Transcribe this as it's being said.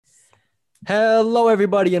Hello,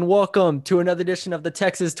 everybody, and welcome to another edition of the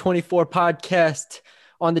Texas 24 podcast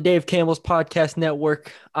on the Dave Campbell's Podcast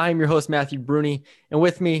Network. I'm your host, Matthew Bruni, and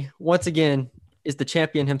with me, once again, is the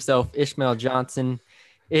champion himself, Ishmael Johnson.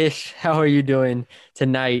 Ish, how are you doing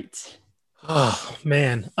tonight? Oh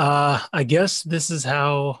man, I guess this is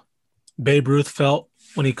how Babe Ruth felt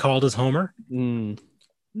when he called his homer. Mm,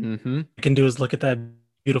 mm-hmm. I can do is look at that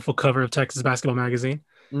beautiful cover of Texas Basketball Magazine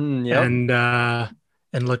Yep. and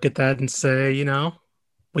and look at that and say,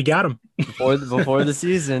 we got him. Before the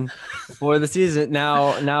season,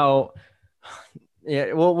 Now,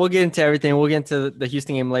 yeah, we'll get into everything. We'll get into the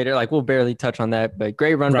Houston game later. Like we'll barely touch on that, but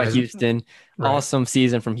great run by Right, Houston. right, Awesome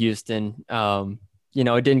season from Houston. It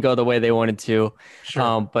didn't go the way they wanted to.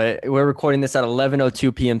 sure. But we're recording this at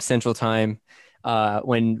 11:02 p.m. Central Time,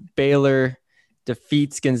 when Baylor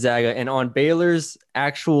defeats Gonzaga, and on Baylor's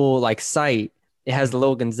actual site, it has the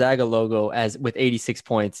little Gonzaga logo as with 86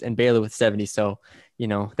 points and Baylor with 70. So they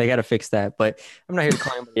got to fix that. But I'm not here to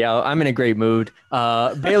call anybody out. I'm in a great mood.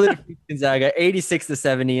 Baylor defeats Gonzaga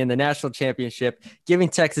 86-70 in the national championship, giving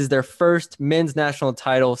Texas their first men's national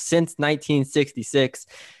title since 1966.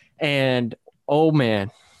 And oh man,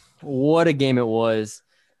 what a game it was.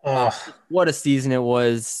 Oh, What a season it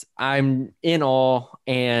was. I'm in awe.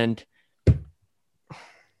 And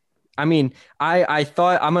I mean, I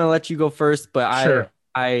thought I'm gonna let you go first, but I sure.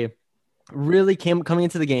 I really coming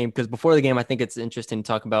into the game, because before the game, I think it's interesting to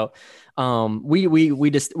talk about. We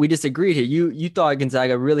disagreed here. You thought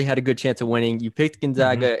Gonzaga really had a good chance of winning. You picked hmm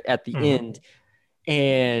Gonzaga at the hmm end,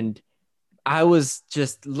 and I was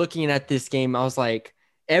just looking at this game. I was like,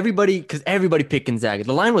 because everybody picked Gonzaga.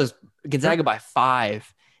 The line was Sure. Gonzaga by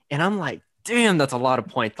 5, and I'm like, damn, that's a lot of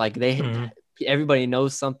points. Like hmm everybody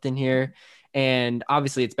knows something here, and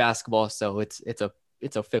obviously it's basketball, so it's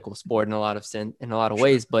a fickle sport in a lot of Sure.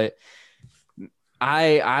 ways. But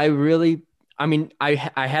I really, I mean, I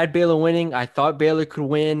had Baylor winning. I thought Baylor could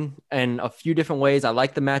win in a few different ways. I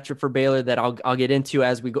like the matchup for Baylor that I'll get into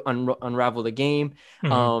as we go unravel the game.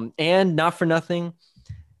 hmm And not for nothing,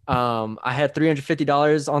 I had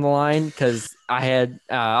 $350 on the line because I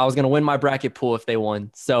was gonna win my bracket pool if they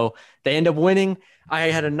won. So they end up winning. I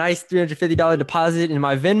had a nice $350 deposit in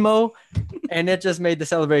my Venmo, and it just made the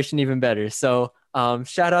celebration even better. So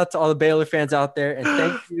shout out to all the Baylor fans out there, and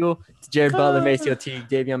thank you to Jared Butler, Maceo Teague,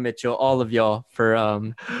 Davion Mitchell, all of y'all for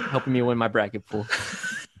helping me win my bracket pool.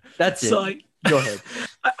 That's So it. Go ahead.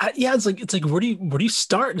 yeah, it's like where do you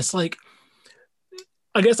start? And it's like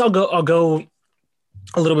I guess I'll go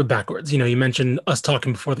a little bit backwards. You mentioned us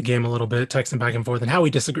talking before the game a little bit, texting back and forth, and how we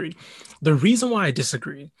disagreed. The reason why I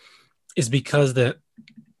disagreed is because that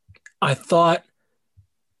I thought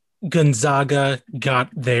Gonzaga got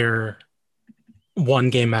their one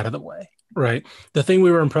game out of the way, right? The thing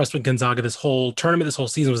we were impressed with Gonzaga this whole tournament, this whole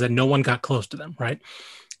season, was that no one got close to them, right?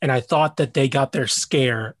 And I thought that they got their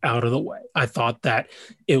scare out of the way. I thought that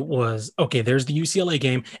it was okay. There's the UCLA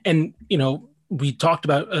game, and we talked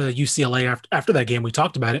about UCLA after that game. We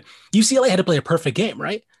talked about it. UCLA had to play a perfect game,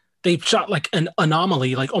 right? They shot like an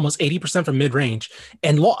anomaly, like almost 80% from mid range,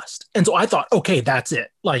 and lost. And so I thought, okay, that's it.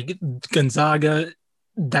 Like Gonzaga,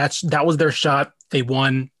 that was their shot. They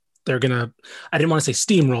won. They're gonna. I didn't want to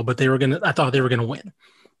say steamroll, but they were gonna. I thought they were gonna win.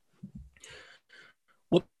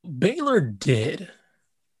 What Baylor did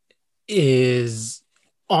is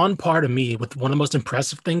on par to me with one of the most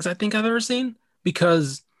impressive things I think I've ever seen,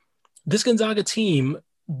 because this Gonzaga team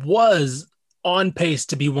was on pace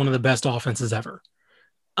to be one of the best offenses ever.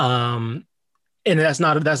 Um, and that's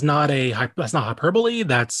not hyperbole.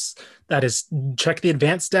 That is check the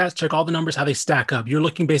advanced stats, check all the numbers, how they stack up. You're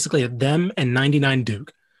looking basically at them and 99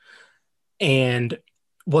 Duke. And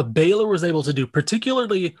what Baylor was able to do,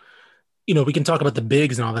 particularly, we can talk about the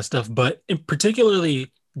bigs and all that stuff, but in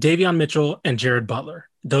particularly Davion Mitchell and Jared Butler.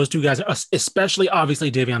 Those two guys, especially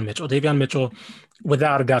obviously Davion Mitchell. Davion Mitchell,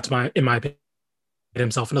 without a doubt, in my opinion,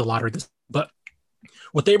 himself into the lottery. But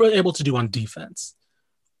what they were able to do on defense,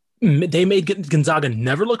 they made Gonzaga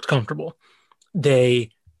never looked comfortable.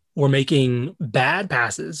 They were making bad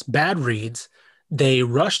passes, bad reads. They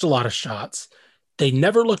rushed a lot of shots. They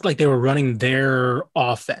never looked like they were running their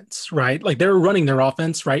offense, right? Like they were running their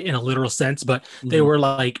offense, right, in a literal sense, but they Mhm. were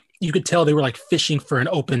like, you could tell they were like fishing for an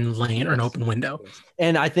open lane or an Yes. open window. Yes.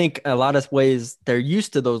 And I think a lot of ways they're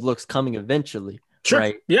used to those looks coming eventually. Sure.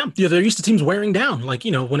 right? Yeah. Yeah. They're used to teams wearing down. Like,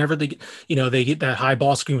 whenever they get that high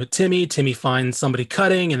ball screen with Timmy finds somebody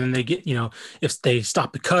cutting, and then they get, if they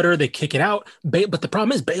stop the cutter, they kick it out. But the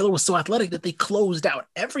problem is Baylor was so athletic that they closed out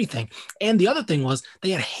everything. And the other thing was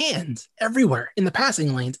they had hands everywhere in the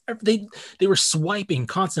passing lanes. They were swiping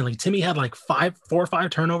constantly. Timmy had like 4 or 5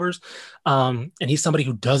 turnovers. And he's somebody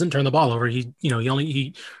who doesn't turn the ball over. He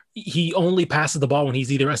only passes the ball when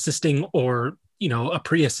he's either assisting or a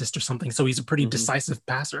pre-assist or something. So he's a pretty decisive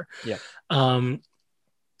passer. Yeah.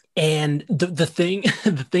 And the thing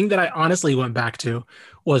the thing that I honestly went back to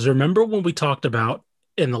was, remember when we talked about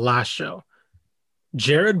in the last show,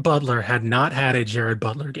 Jared Butler had not had a Jared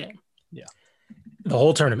Butler game. Yeah. The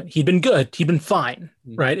whole tournament. He'd been good. He'd been fine,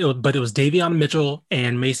 right? But it was Davion Mitchell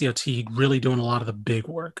and MaCio Teague really doing a lot of the big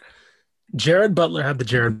work. Jared Butler had the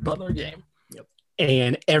Jared Butler game.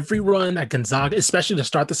 And every run at Gonzaga, especially to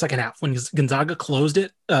start the second half, when Gonzaga closed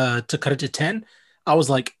it to cut it to 10, I was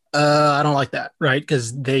like, I don't like that, right?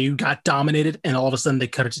 Because they got dominated, and all of a sudden they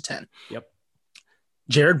cut it to 10. Yep.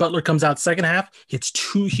 Jared Butler comes out second half, hits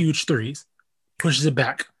 2 huge threes, pushes it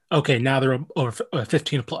back. Okay, now they're over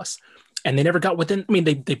 15 plus. And they never got within. I mean,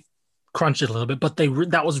 they crunched it a little bit, but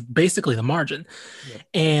that was basically the margin. Yep.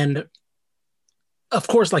 And of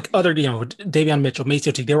course, like other, Davion Mitchell,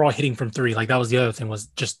 MaCio Teague, they were all hitting from 3. Like that was the other thing, was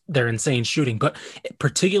just their insane shooting. But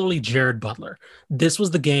particularly Jared Butler, this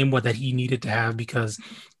was the game that he needed to have, because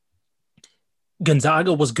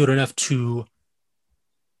Gonzaga was good enough to,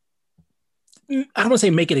 I don't want to say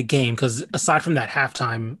make it a game, because aside from that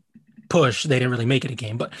halftime push, they didn't really make it a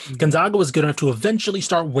game. But Gonzaga was good enough to eventually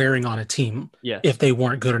start wearing on a team if they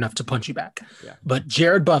weren't good enough to punch you back. Yeah. But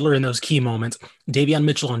Jared Butler in those key moments, Davion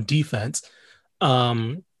Mitchell on defense,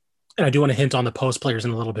 and I do want to hint on the post players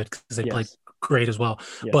in a little bit, because they played great as well.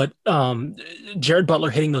 Yeah. But Jared Butler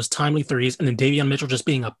hitting those timely threes, and then Davion Mitchell just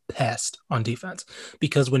being a pest on defense.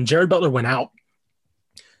 Because when Jared Butler went out,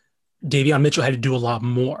 Davion Mitchell had to do a lot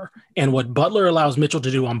more. And what Butler allows Mitchell to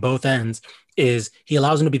do on both ends is he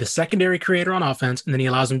allows him to be the secondary creator on offense, and then he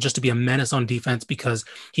allows him just to be a menace on defense, because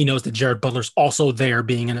he knows that Jared Butler's also there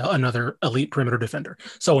being another elite perimeter defender.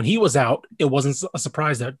 So when he was out, it wasn't a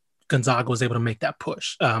surprise that Gonzaga was able to make that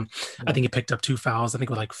push. I think he picked up 2 fouls, I think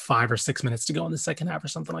with like 5 or 6 minutes to go in the second half or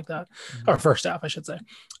something like that, or first half, I should say.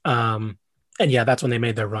 And yeah, that's when they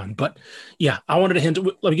made their run. But yeah, I wanted to hint,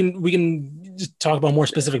 we can just talk about more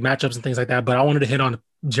specific matchups and things like that, but I wanted to hit on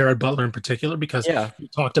Jared Butler in particular, because we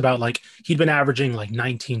talked about, like, he'd been averaging like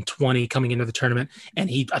 19, 20 coming into the tournament.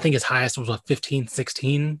 And I think his highest was 15,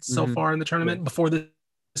 16 so far in the tournament before this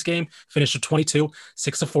game. Finished with 22,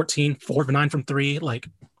 6 of 14, 4 of 9 from 3. Like,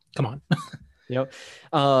 come on. Yep.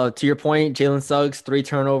 To your point, Jalen Suggs, 3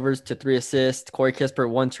 turnovers to 3 assists. Corey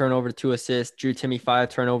Kispert, 1 turnover to 2 assists. Drew Timme, 5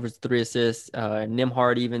 turnovers to 3 assists.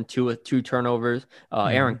 Nembhard, even 2 turnovers.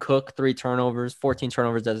 Aaron Cook, 3 turnovers, 14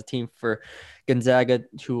 turnovers as a team for Gonzaga,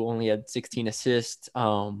 who only had 16 assists.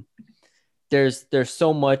 There's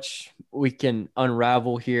so much we can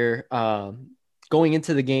unravel here. Going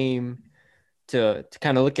into the game, to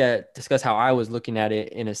kind of discuss how I was looking at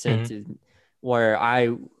it, in a sense, where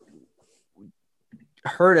I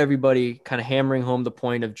heard everybody kind of hammering home the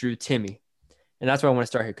point of Drew Timme. And that's where I want to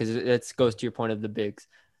start here, because it goes to your point of the bigs.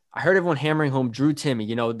 I heard everyone hammering home Drew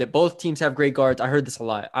Timme, that both teams have great guards. I heard this a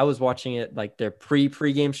lot. I was watching it, like their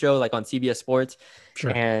pre-game show, like on CBS Sports. Sure.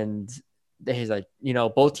 And he's like,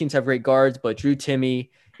 both teams have great guards, but Drew Timme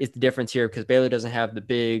is the difference here, because Baylor doesn't have the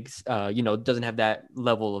bigs, doesn't have that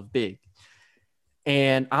level of big.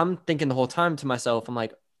 And I'm thinking the whole time to myself, I'm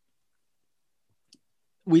like,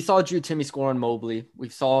 we saw Drew Timme score on Mobley.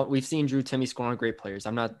 We've seen Drew Timme score on great players.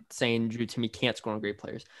 I'm not saying Drew Timme can't score on great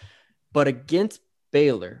players, but against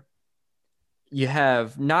Baylor, you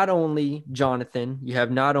have not only Jonathan, you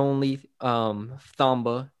have not only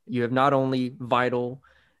Thamba, you have not only Vital,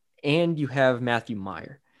 and you have Matthew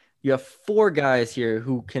Mayer. You have 4 guys here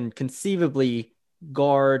who can conceivably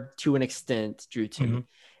guard, to an extent, Drew Timme.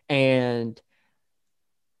 And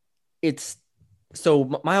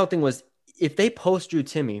so my whole thing was, if they post Drew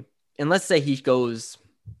Timme, and let's say he goes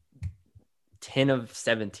 10 of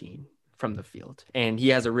 17 from the field, and he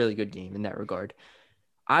has a really good game in that regard,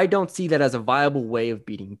 I don't see that as a viable way of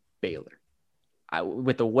beating Baylor,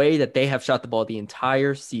 with the way that they have shot the ball the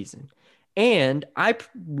entire season. And I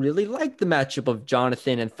really like the matchup of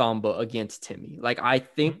Jonathan and Thamba against Timme. Like, I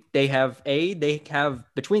think they have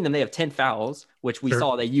between them, they have 10 fouls, which we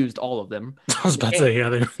saw they used all of them. I was about to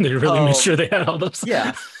say, they really made sure they had all those.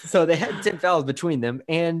 Yeah. So they had 10 fouls between them,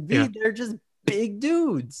 and they're just big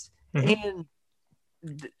dudes. And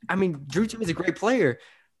I mean, Drew Timme is a great player,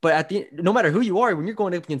 but no matter who you are, when you're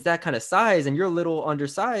going up against that kind of size and you're a little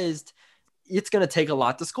undersized, it's going to take a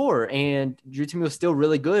lot to score. And Drew Timme was still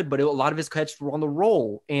really good, but a lot of his catches were on the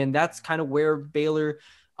roll. And that's kind of where Baylor,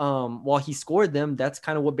 while he scored them, that's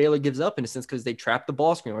kind of what Baylor gives up in a sense, because they trap the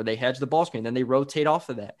ball screen or they hedge the ball screen, then they rotate off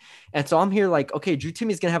of that. And so I'm here like, okay, Drew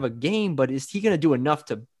Timme is going to have a game, but is he going to do enough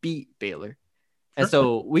to beat Baylor? And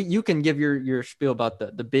so you can give your spiel about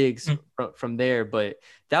the bigs from there, but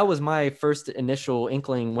that was my first initial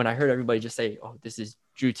inkling when I heard everybody just say, "Oh, this is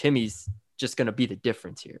Drew Timme's just going to be the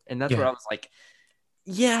difference here," and that's where I was like,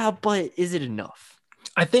 "Yeah, but is it enough?"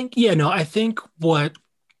 I think what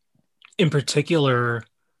in particular,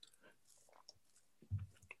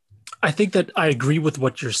 I think that I agree with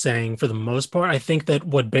what you're saying for the most part. I think that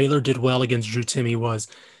what Baylor did well against Drew Timme was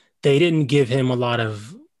they didn't give him a lot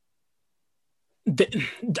of.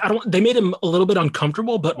 They made him a little bit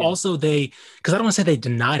uncomfortable, but also because I don't want to say they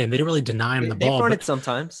denied him. They didn't really deny him the ball. They fronted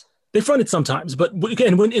sometimes. They fronted sometimes, but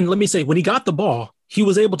and let me say, when he got the ball, he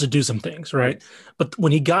was able to do some things, right? But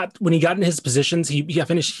when he got in his positions, he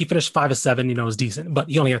finished 5 of 7. It was decent, but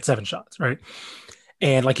he only had 7 shots, right?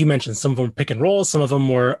 And like you mentioned, some of them were pick and roll, some of them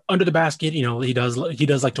were under the basket. He does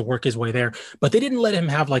like to work his way there, but they didn't let him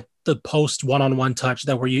have like the post one-on-one touch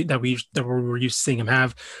that we were used to seeing him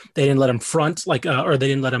have. They didn't let him front or they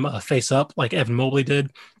didn't let him face up like Evan Mobley did.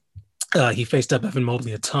 He faced up Evan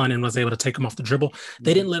Mobley a ton and was able to take him off the dribble.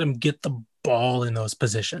 They didn't let him get the ball in those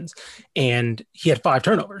positions, and he had 5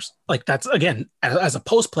 turnovers. Like that's, again, as a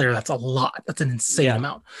post player, that's a lot. That's an insane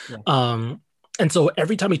amount. Yeah. And so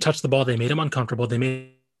every time he touched the ball, they made him uncomfortable. They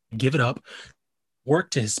made him give it up, work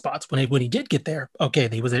to his spots. When he did get there, okay,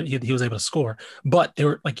 he was able to score. But they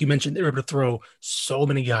were, like you mentioned, they were able to throw so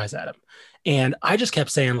many guys at him. And I just kept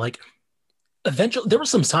saying, like, eventually there were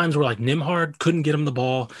some times where like Nembhard couldn't get him the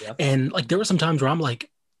ball. Yep. And like there were some times where I'm like,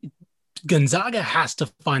 Gonzaga has to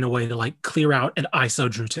find a way to like clear out and ISO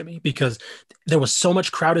Drew Timme, because there was so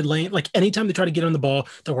much crowded lane. Like anytime they tried to get on the ball,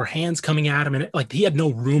 there were hands coming at him, and like he had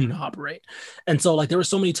no room to operate. And so like there were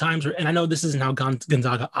so many times where, and I know this isn't how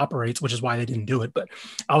Gonzaga operates, which is why they didn't do it, but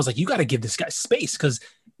I was like, you got to give this guy space, because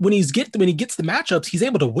when he gets the matchups, he's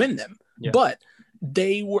able to win them. Yeah. But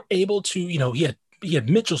they were able to, he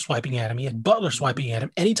had Mitchell swiping at him. He had Butler swiping at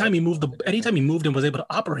him. Anytime he moved and was able to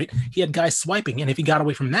operate, he had guys swiping. And if he got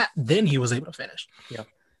away from that, then he was able to finish. Yeah.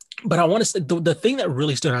 But I want to say the thing that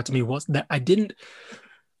really stood out to me was that I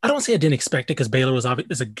don't say I didn't expect it, because Baylor is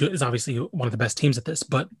obviously one of the best teams at this,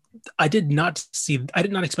 but I did not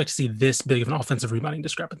expect to see this big of an offensive rebounding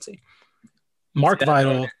discrepancy. Mark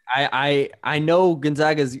Vital. I know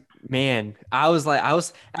Gonzaga's, man. I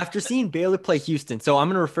was after seeing Baylor play Houston. So I'm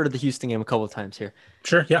going to refer to the Houston game a couple of times here.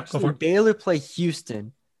 Sure. Yeah. Go for it. Baylor play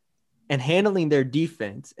Houston and handling their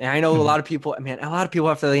defense. And I know a lot of people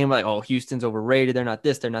after the game were like, oh, Houston's overrated. They're not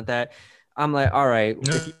this, they're not that. I'm like, all right.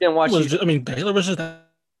 If you didn't watch Baylor was just that.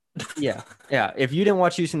 Yeah. If you didn't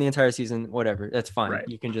watch Houston the entire season, whatever, that's fine. Right.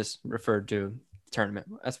 You can just refer to tournament.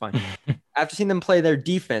 That's fine. After seeing them play their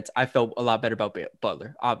defense, I felt a lot better about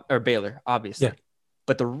Baylor, obviously. Yeah.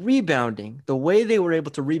 But the rebounding, the way they were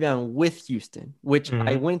able to rebound with Houston, which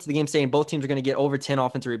I went into the game saying both teams are going to get over 10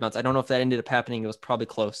 offensive rebounds. I don't know if that ended up happening. It was probably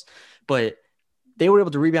close. But they were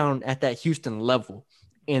able to rebound at that Houston level.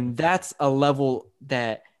 And that's a level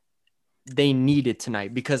that they needed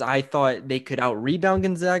tonight, because I thought they could out-rebound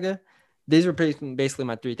Gonzaga. These were basically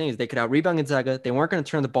my 3 things. They could out-rebound Gonzaga, they weren't going to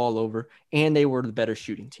turn the ball over, and they were the better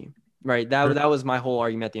shooting team, right? That was my whole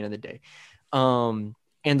argument at the end of the day. And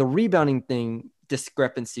the rebounding thing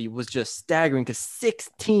discrepancy was just staggering, because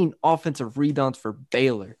 16 offensive rebounds for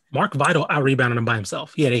Baylor. Mark Vital out-rebounded him by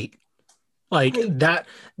himself. He had 8. Like that,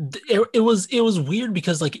 it was weird,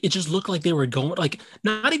 because like it just looked like they were going, like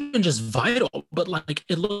not even just Vital, but like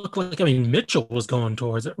it looked like, Mitchell was going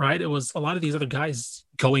towards it, right? It was a lot of these other guys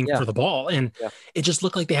going for the ball, and it just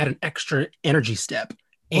looked like they had an extra energy step.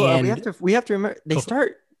 Well, and we have to remember they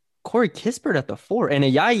start Corey Kispert at the 4 and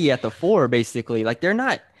Ayayi at the 4, basically. Like they're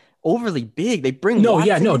not overly big. They bring and Drew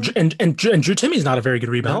Timme's not a very good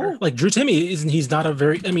rebounder. No? Like Drew Timme he's not a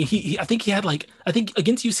very. I think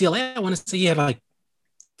against UCLA, I want to say he had like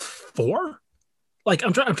 4. Like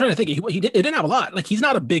I'm trying to think. He didn't have a lot. Like he's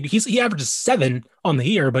not a big. He averages 7 on the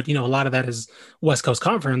year, but a lot of that is West Coast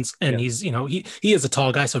Conference, and he's he is a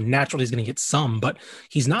tall guy, so naturally he's going to get some. But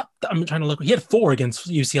he's not. I'm trying to look. He had 4 against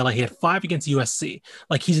UCLA. He had 5 against USC.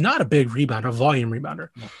 Like he's not a big rebounder, a volume rebounder,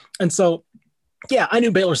 and so. Yeah, I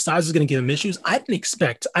knew Baylor's size was going to give him issues. I didn't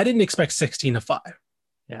expect 16-5.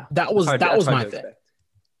 Yeah, that was my thing.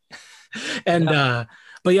 And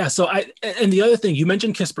but yeah, so and the other thing you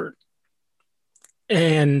mentioned Kispert,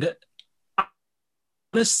 and I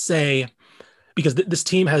want to say, because this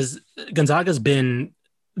team Gonzaga's been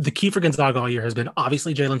the key for Gonzaga all year has been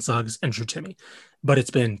obviously Jalen Suggs and Drew Timme, but it's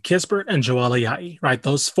been Kispert and Joel Ayayi, right?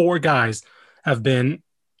 Those four guys have been,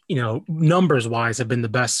 numbers wise, have been the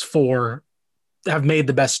best four, have made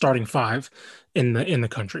the best starting five in the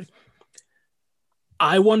country.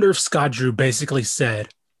 I wonder if Scott Drew basically said,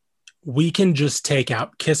 we can just take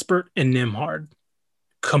out Kispert and Nembhard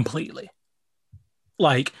completely.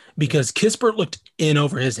 Because Kispert looked in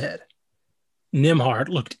over his head. Nembhard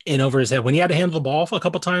looked in over his head. When he had to handle the ball a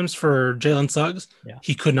couple times for Jalen Suggs,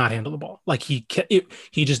 he could not handle the ball. He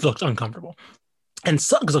just looked uncomfortable. And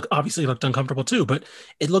Suggs obviously looked uncomfortable too, but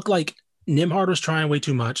it looked like Nembhard was trying way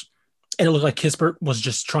too much. And it looked like Kispert was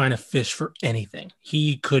just trying to fish for anything.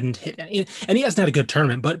 He couldn't hit any. And he hasn't had a good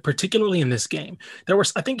tournament, but particularly in this game,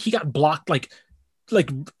 I think he got blocked like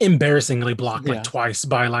embarrassingly blocked twice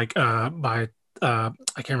by I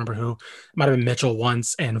can't remember who. It might have been Mitchell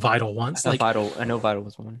once and Vital once. I know Vital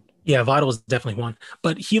was one. Yeah, Vital was definitely one.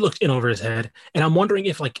 But he looked in over his head, and I'm wondering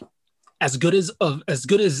if as good as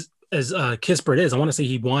Kispert is, I want to say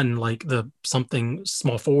he won the something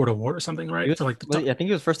small forward award or something, right? I think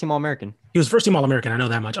he was first team All-American. He was first team All-American. I know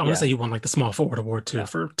that much. I want to say he won the small forward award too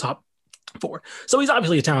for top four. So he's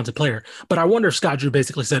obviously a talented player. But I wonder if Scott Drew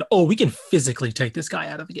basically said, "Oh, we can physically take this guy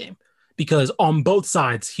out of the game." Because on both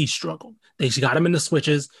sides, he struggled. They got him in the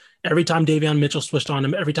switches. Every time Davion Mitchell switched on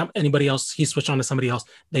him, every time anybody else, he switched on to somebody else,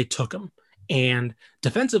 they took him. And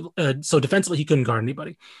defensively, he couldn't guard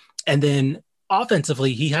anybody. And then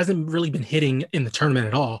offensively, he hasn't really been hitting in the tournament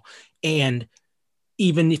at all. And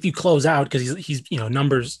even if you close out, because he's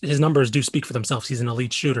his numbers do speak for themselves. He's an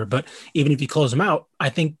elite shooter. But even if you close him out, I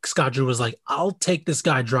think Scott Drew was like, I'll take this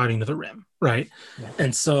guy driving to the rim, right? Yeah.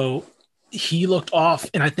 And so he looked off,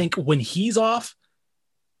 and I think when he's off,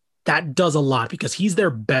 that does a lot because he's their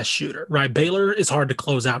best shooter, right? Baylor is hard to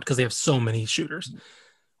close out because they have so many shooters.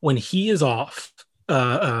 When he is off,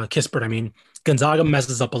 Kispert, Gonzaga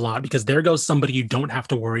messes up a lot because there goes somebody you don't have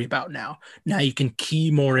to worry about now. Now you can key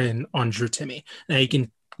more in on Drew Timme. Now you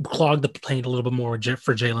can clog the paint a little bit more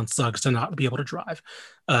for Jalen Suggs to not be able to drive.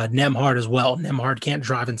 Nembhard as well. Nembhard can't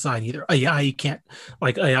drive inside either. Ayayi can't.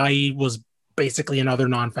 Ayayi was basically another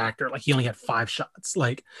non-factor. He only had 5 shots.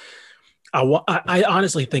 I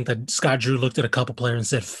honestly think that Scott Drew looked at a couple players and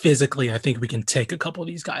said, physically, I think we can take a couple of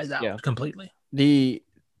these guys out completely.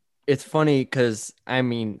 It's funny because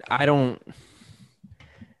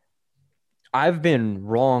I've been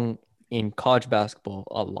wrong in college basketball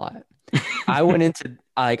a lot. I went into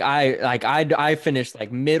I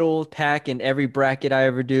finished middle pack in every bracket I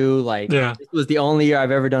ever do. This was the only year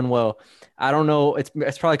I've ever done well. I don't know. It's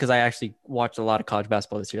probably because I actually watched a lot of college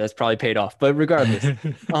basketball this year. That's probably paid off. But regardless,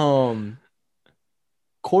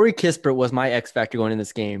 Corey Kispert was my X factor going in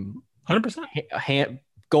this game. 100%.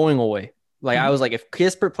 Going away. I was like, if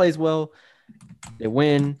Kispert plays well, they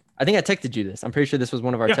win. I think I texted you this. I'm pretty sure this was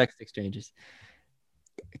one of our text exchanges.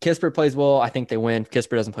 Kispert plays well, I think they win. If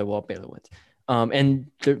Kispert doesn't play well, Baylor wins. And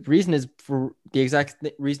the reason is for the exact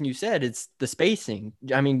reason you said. It's the spacing.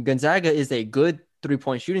 Gonzaga is a good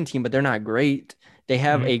 3-point shooting team, but they're not great. They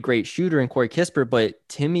have a great shooter in Corey Kispert, but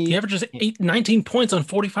Timme... He averages 19 points on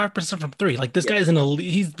 45% from 3. This guy is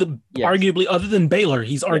he's arguably, other than Baylor,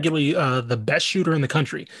 he's arguably the best shooter in the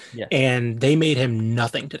country. Yes. And they made him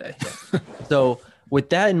nothing today. So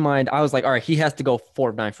with that in mind, I was like, all right, he has to go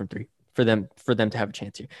 4 of 9 from 3 for them to have a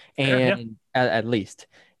chance here. And at least.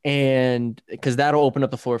 And because that'll open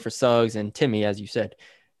up the floor for Suggs and Timme, as you said.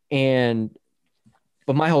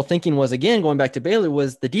 But my whole thinking was, again, going back to Baylor,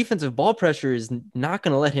 was the defensive ball pressure is not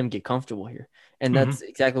going to let him get comfortable here. And that's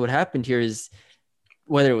exactly what happened here. Is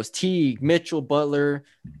whether it was Teague, Mitchell, Butler,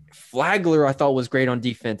 Flagler, I thought was great on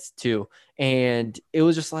defense too. And it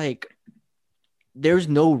was just there's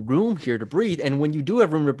no room here to breathe. And when you do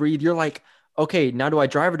have room to breathe, you're like, okay, now do I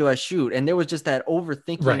drive or do I shoot? And there was just that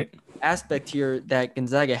overthinking aspect here that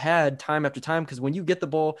Gonzaga had time after time. Because when you get the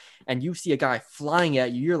ball and you see a guy flying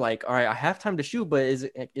at you, you're like, all right, I have time to shoot, but is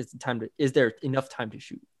there enough time to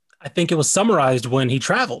shoot? I think it was summarized when he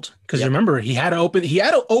traveled. Because remember, he had an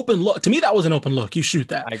open look. To me, that was an open look. You shoot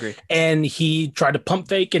that. I agree. And he tried to pump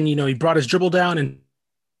fake, and he brought his dribble down and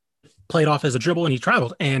played off as a dribble, and he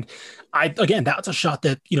traveled. And that's a shot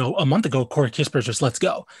that, a month ago, Corey Kispert just lets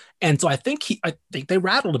go. And so I think they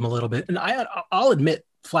rattled him a little bit. And I'll admit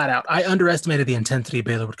flat out, I underestimated the intensity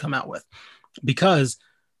Baylor would come out with, because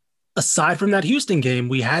aside from that Houston game,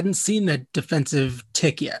 we hadn't seen that defensive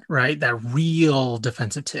tick yet, right? That real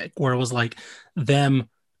defensive tick where it was them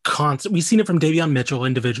constant. We've seen it from Davion Mitchell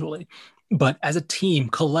individually, but as a team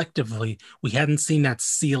collectively, we hadn't seen that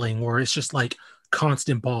ceiling where it's just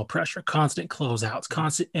constant ball pressure, constant closeouts,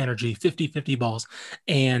 constant energy, 50-50 balls.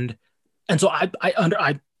 And so I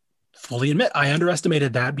fully admit I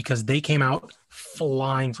underestimated that because they came out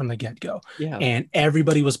flying from the get-go. Yeah. And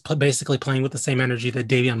everybody was basically playing with the same energy that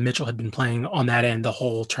Davion Mitchell had been playing on that end the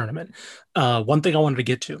whole tournament. One thing I wanted to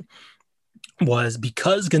get to was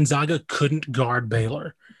because Gonzaga couldn't guard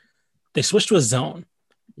Baylor, they switched to a zone.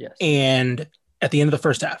 Yes. And at the end of the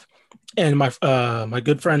first half, and my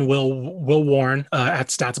good friend Will Warren at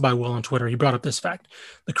Stats by Will on Twitter, he brought up this fact: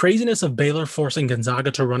 the craziness of Baylor forcing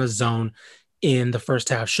Gonzaga to run a zone in the first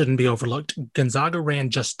half shouldn't be overlooked. Gonzaga ran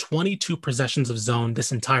just 22 possessions of zone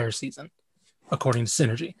this entire season, according to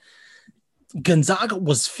Synergy. Gonzaga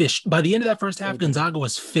was by the end of that first half, Gonzaga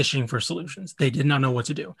was fishing for solutions. They did not know what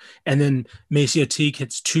to do. And then MaCio Teague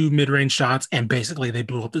hits 2 mid-range shots, and basically they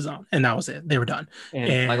blew up the zone. And that was it. They were done.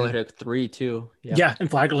 And Flagler hit a 3 too. Yeah,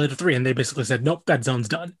 and Flagler hit a 3, and they basically said, nope, that zone's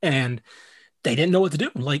done. And they didn't know what to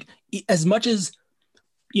do. Like, as much as,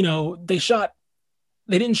 they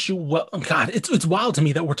didn't shoot well. Oh, God, it's wild to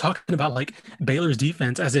me that we're talking about, like, Baylor's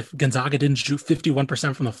defense as if Gonzaga didn't shoot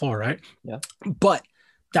 51% from the floor, right? Yeah. But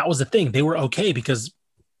that was the thing. They were okay because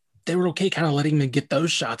they were okay kind of letting them get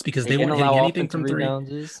those shots because they weren't hitting anything from three.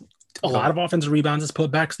 A lot of offensive rebounds,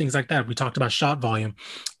 putbacks, things like that. We talked about shot volume.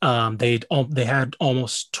 They had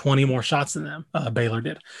almost 20 more shots than them. Baylor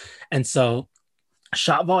did. And so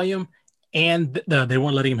shot volume, and they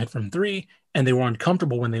weren't letting them hit from three, and they were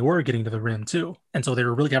uncomfortable when they were getting to the rim too. And so they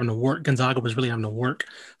were really having to work. Gonzaga was really having to work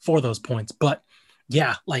for those points. But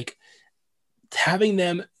yeah, like, having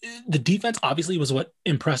them, the defense obviously was what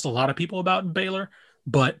impressed a lot of people about Baylor,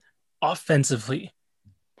 but offensively,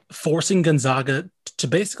 forcing Gonzaga to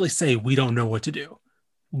basically say, we don't know what to do,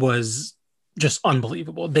 was just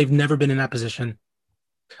unbelievable. They've never been in that position,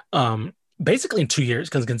 basically in 2 years,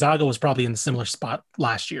 because Gonzaga was probably in a similar spot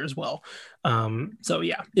last year as well. So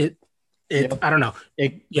yeah, I don't know.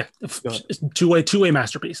 It's two-way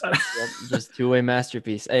masterpiece. Just two-way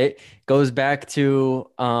masterpiece. It goes back to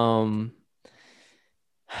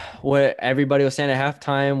what everybody was saying at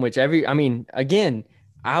halftime, it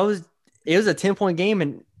was a 10-point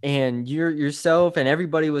game, and yourself and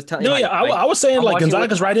everybody was telling. No, I was saying, like,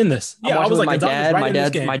 Gonzaga's right in this. Yeah, I was like, Gonzaga's right in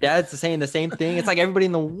this game. My dad's saying the same thing. It's like everybody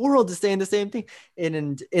in the world is saying the same thing,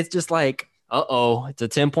 and it's just like, it's a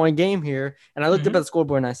 10-point game here. And I looked up at the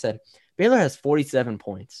scoreboard and I said, Baylor has 47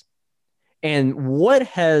 points, and what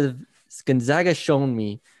has Gonzaga shown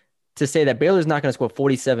me to say that Baylor's not going to score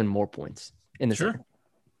 47 more points in this game?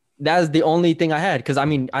 That is the only thing I had, because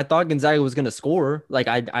I thought Gonzaga was going to score. Like,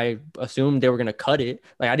 I assumed they were going to cut it.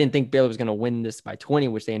 Like, I didn't think Baylor was going to win this by 20,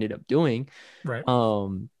 which they ended up doing. Right.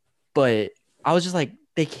 But I was just like,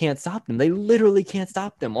 they can't stop them. They literally can't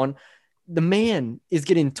stop them. The man is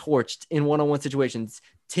getting torched in one-on-one situations.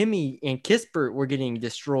 Timmy and Kispert were getting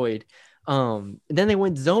destroyed. And then they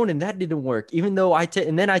went zone, and that didn't work. Even though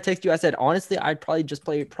and then I texted you, I said, honestly, I'd probably just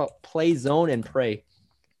play zone and pray.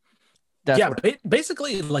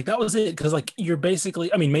 Basically, like, that was it. Because, like, you're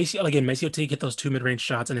basically, MaCio Teague hit those 2 mid-range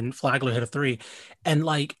shots, and then Flagler hit a 3. And,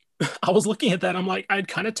 like, I was looking at that, I'm like, I'd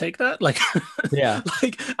kind of take that. Like, yeah,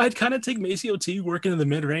 like, I'd kind of take MaCio Teague working in the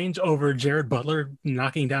mid-range over Jared Butler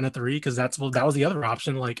knocking down a 3, because that was the other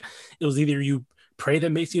option. Like, it was either you pray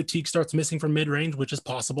that MaCio Teague starts missing from mid-range, which is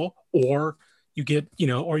possible, or you get,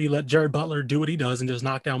 or you let Jared Butler do what he does and just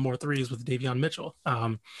knock down more threes with Davion Mitchell.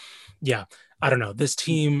 Yeah, I don't know. This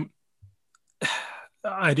team,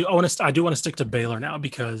 I do want to stick to Baylor now,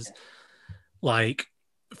 because, like,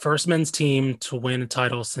 first men's team to win a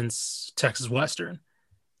title since Texas Western,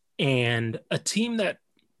 and a team that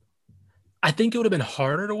I think it would have been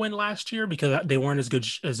harder to win last year because they weren't as good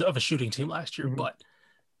of a shooting team last year. But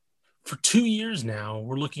for 2 years now,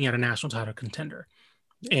 we're looking at a national title contender,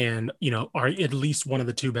 and, are at least one of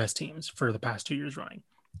the 2 best teams for the past 2 years running.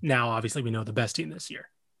 Now, obviously, we know the best team this year.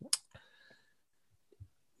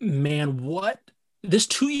 Man, this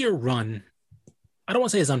 2-year run, I don't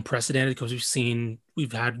want to say is unprecedented, because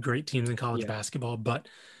we've had great teams in college basketball, but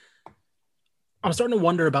I'm starting to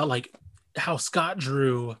wonder about, like, how Scott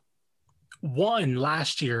Drew won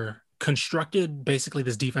last year, constructed basically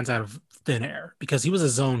this defense out of thin air, because he was a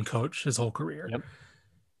zone coach his whole career. Yep.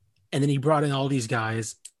 And then he brought in all these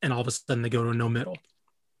guys, and all of a sudden they go to a no middle,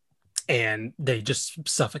 and they just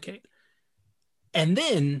suffocate. And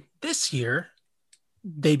then this year,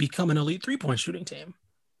 they become an elite 3-point shooting team.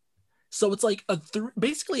 So it's like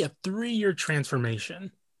basically a 3-year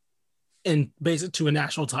transformation and basic to a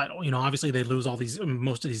national title. Obviously they lose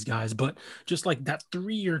most of these guys, but just like that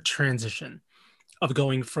 3-year transition of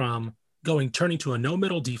turning to a no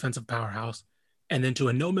middle defensive powerhouse, and then to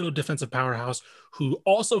a no middle defensive powerhouse who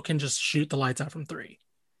also can just shoot the lights out from 3.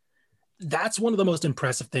 That's one of the most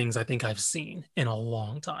impressive things I think I've seen in a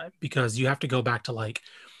long time, because you have to go back to, like,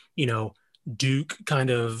 you know, Duke kind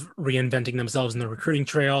of reinventing themselves in the recruiting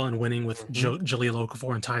trail and winning with Jahlil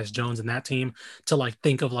Okafor and Tyus Jones and that team, to like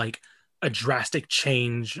think of like a drastic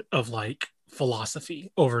change of like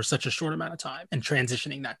philosophy over such a short amount of time and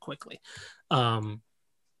transitioning that quickly.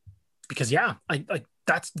 Because yeah, I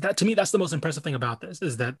that's that to me, that's the most impressive thing about this,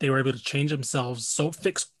 is that they were able to change themselves, so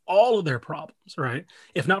fix all of their problems, right?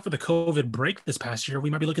 If not for the COVID break this past year, we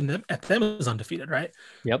might be looking at them as undefeated, right?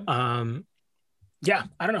 Yep. Yeah,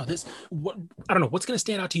 I don't know what's going to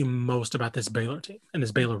stand out to you most about this Baylor team and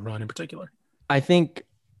this Baylor run in particular. I think,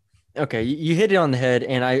 okay, you hit it on the head,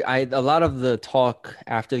 and I a lot of the talk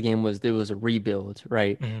after the game was there was a rebuild,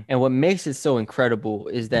 right? Mm-hmm. And what makes it so incredible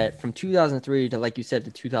is that from 2003 to, like you said,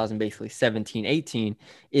 to 2000, basically 17, 18,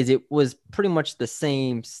 is it was pretty much the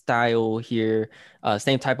same style here,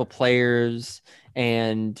 same type of players,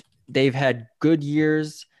 and they've had good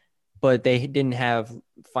years, but they didn't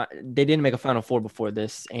make a Final Four before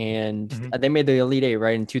this, and they made the Elite Eight,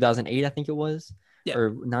 right, in 2008, I think it was,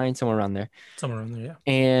 or 9, somewhere around there. Yeah.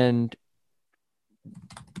 And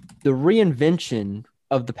the reinvention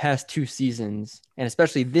of the past 2 seasons, and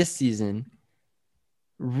especially this season,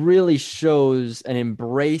 really shows an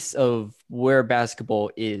embrace of where basketball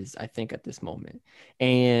is, I think, at this moment.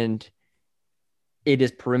 And it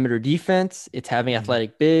is perimeter defense, it's having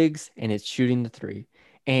athletic bigs, and it's shooting the three.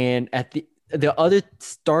 And at the other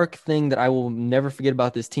stark thing that I will never forget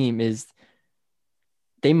about this team is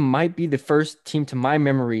they might be the first team to my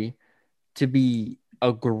memory to be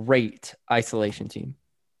a great isolation team.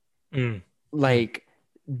 Like,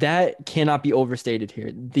 that cannot be overstated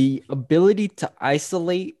here. The ability to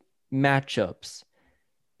isolate matchups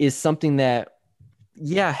is something that,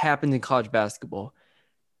 happens in college basketball,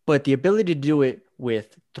 but the ability to do it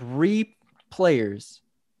with 3 players,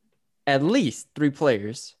 at least 3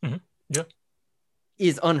 players,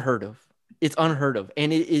 is unheard of. It's unheard of.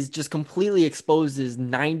 And it is just completely exposes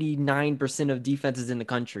 99% of defenses in the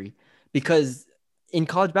country, because in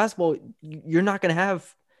college basketball, you're not going to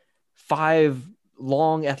have 5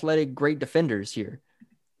 long, athletic, great defenders here.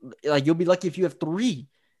 Like, you'll be lucky if you have 3.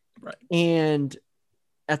 Right. And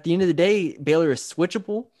at the end of the day, Baylor is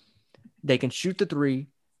switchable. They can shoot the 3,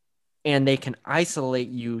 and they can isolate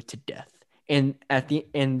you to death. And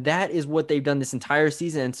that is what they've done this entire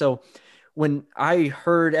season. And so when I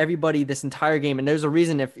heard everybody this entire game, and there's a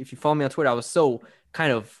reason, if you follow me on Twitter, I was so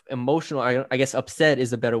kind of emotional. I guess upset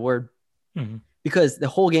is a better word. Because the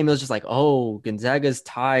whole game, it was just like, oh, Gonzaga's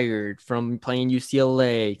tired from playing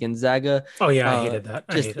UCLA. Gonzaga. Oh yeah, I hated that.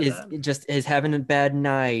 Just is having a bad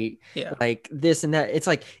night. Yeah. Like this and that. It's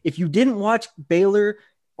like, if you didn't watch Baylor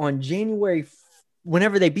on January,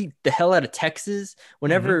 whenever they beat the hell out of Texas,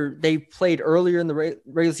 whenever they played earlier in the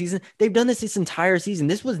regular season, they've done this entire season.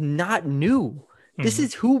 This was not new. This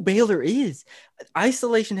is who Baylor is.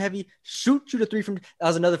 Isolation heavy, shoot you to 3 from. That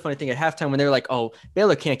was another funny thing at halftime when they were like, "Oh,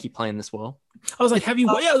 Baylor can't keep playing this well." I was like, "Have you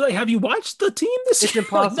watched the team this year?" It's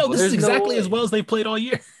impossible. Like, no, this is exactly as well as they played all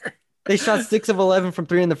year. They shot 6 of 11 from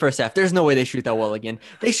 3 in the first half. There's no way they shoot that well again.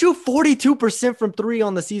 They shoot 42% from 3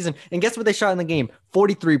 on the season, and guess what they shot in the game?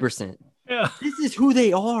 43%. Yeah, this is who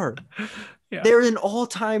they are. Yeah. They're an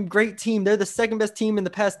all-time great team. They're the second best team in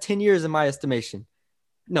the past 10 years, in my estimation.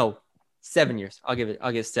 No. 7 years. I'll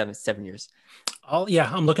give 7 years.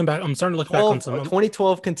 I'm looking back. I'm starting to look back on some.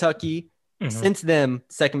 2012 Kentucky. Since then,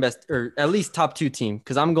 second best, or at least top 2 team.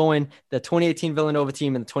 Because I'm going the 2018 Villanova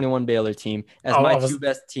team and the 21 Baylor team as my 2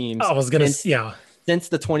 best teams. I was gonna, since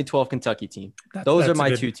the 2012 Kentucky team. Those are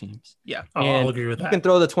my 2 teams. Yeah, I'll agree with that. You can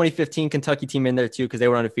throw the 2015 Kentucky team in there too, because they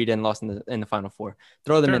were undefeated and lost in the Final Four.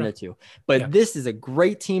 Throw them in there too. But this is a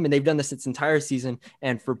great team, and they've done this its entire season.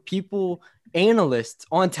 And for people, analysts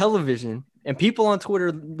on television and people on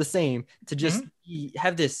Twitter, the same, to just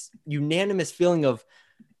have this unanimous feeling of,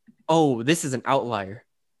 oh, this is an outlier.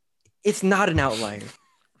 It's not an outlier.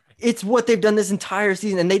 It's what they've done this entire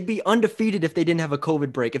season, and they'd be undefeated if they didn't have a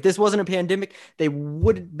COVID break. If this wasn't a pandemic, they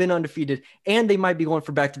would have been undefeated, and they might be going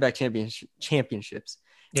for back-to-back championships.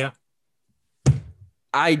 Yeah.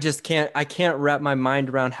 I can't wrap my mind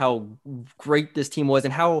around how great this team was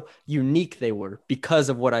and how unique they were because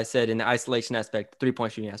of what I said in the isolation aspect, the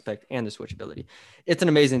 3-point shooting aspect, and the switchability. It's an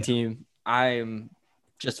amazing team. I'm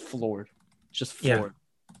just floored. Just floored.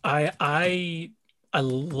 Yeah. I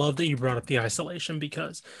love that you brought up the isolation,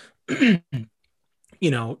 because we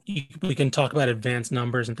can talk about advanced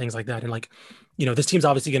numbers and things like that. And this team's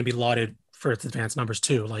obviously going to be lauded for its advanced numbers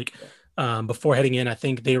too. Before heading in, I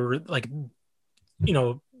think they were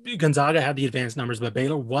Gonzaga had the advanced numbers, but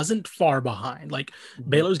Baylor wasn't far behind.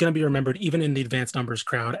 Baylor's going to be remembered even in the advanced numbers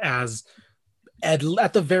crowd as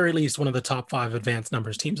at the very least one of the top 5 advanced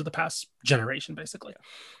numbers teams of the past generation, basically.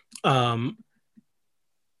 Um,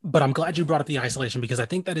 but I'm glad you brought up the isolation because I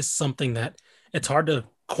think that is something that it's hard to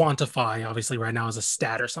quantify, obviously, right now as a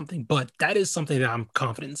stat or something, but that is something that I'm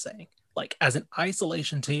confident in saying. Like, as an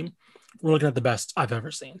isolation team, we're looking at the best I've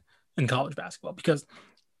ever seen in college basketball because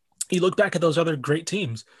you look back at those other great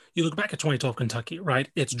teams. You look back at 2012 Kentucky, right?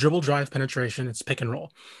 It's dribble, drive, penetration. It's pick and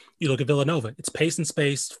roll. You look at Villanova. It's pace and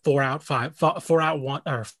space, 4 out, 5, 4 out, one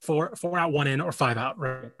or four out, one in, or 5 out,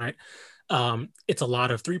 right? It's a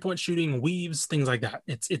lot of 3-point shooting, weaves, things like that.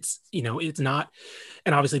 It's it's not,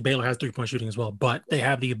 and obviously Baylor has 3-point shooting as well, but they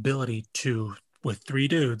have the ability to, with 3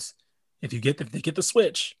 dudes, if they get the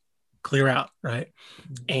switch, clear out, right?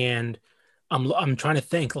 And I'm trying to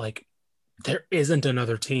think like there isn't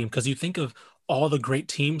another team because you think of all the great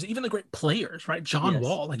teams, even the great players, right? John Yes,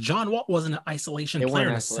 Wall, like John Wall wasn't an isolation they player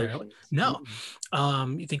weren't necessarily. isolations.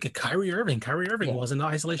 No. You think of Kyrie Irving. Kyrie Irving Yeah. wasn't an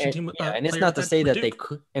isolation And team yeah, and it's player not at to that say with that they Duke.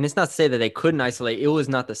 could, and it's not to say that they couldn't isolate. It was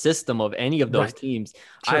not the system of any of those Right. teams.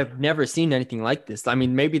 True. I've never seen anything like this. I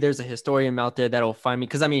mean, maybe there's a historian out there that'll find me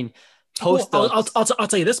because I mean, Well, post ups. I'll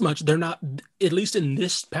tell you this much: they're not, at least in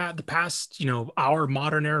the past, our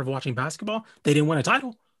modern era of watching basketball, they didn't win a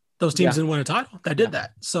title. Those teams Yeah, didn't win a title that yeah, did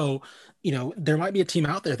that. So, there might be a team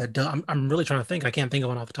out there that does, I'm really trying to think. I can't think of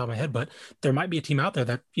one off the top of my head, but there might be a team out there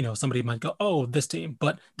that somebody might go, oh, this team,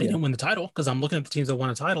 but they yeah. didn't win the title because I'm looking at the teams that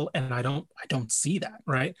won a title, and I don't see that,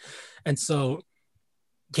 right? And so,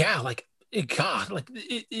 yeah, like God, like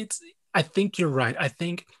it's. I think you're right. I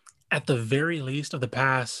think at the very least of the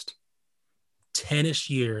past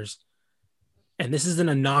 10-ish years, and this isn't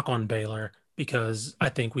a knock on Baylor because I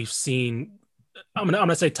think we've seen, I'm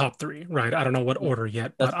gonna say top 3, right? I don't know what Yeah, order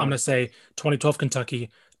yet, but that's I'm gonna fine. say 2012 Kentucky,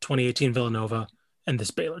 2018 Villanova, and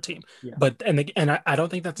this Baylor team. Yeah, But I don't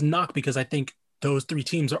think that's a knock because I think those 3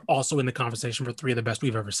 teams are also in the conversation for 3 of the best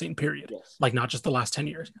we've ever seen, period. yes, Like not just the last 10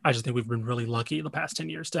 years. I just think we've been really lucky the past 10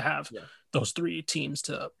 years to have yeah, those 3 teams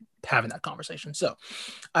to having that conversation. So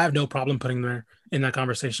I have no problem putting them in that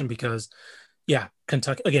conversation because yeah,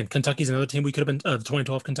 Kentucky again. Kentucky's another team. We could have been the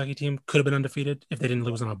 2012 Kentucky team could have been undefeated if they didn't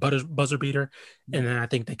lose on a buzzer beater. And then I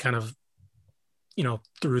think they kind of,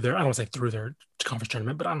 through their, I don't want to say through their conference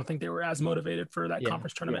tournament, but I don't think they were as motivated for that yeah,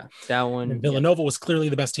 conference yeah. tournament. That And one, yeah, Villanova was clearly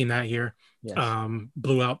the best team that year. yes,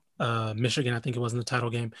 Blew out Michigan, I think it was in the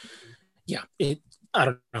title game. Yeah, I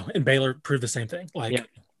don't know. And Baylor proved the same thing. yeah. Like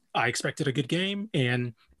I expected a good game,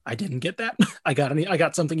 and I didn't get that. I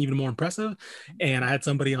got something even more impressive, and I had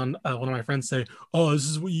somebody on one of my friends say, "Oh, this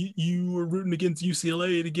is what you were rooting against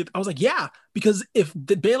UCLA to get." I was like, "Yeah," because if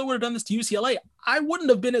the Baylor would have done this to UCLA, I wouldn't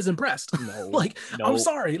have been as impressed. No, Like, I'm no,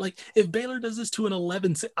 sorry. Like, if Baylor does this to an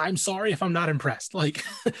 11, I'm sorry if I'm not impressed. Like,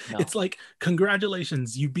 no. it's like,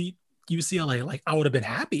 congratulations, you beat UCLA. Like, I would have been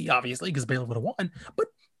happy, obviously, because Baylor would have won, but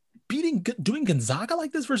doing Gonzaga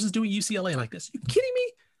like this versus doing UCLA like this, you kidding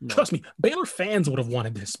me? No. Trust me, Baylor fans would have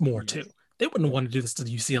wanted this more Yes. too. They wouldn't want to do this to the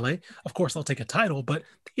UCLA. Of course, they'll take a title, but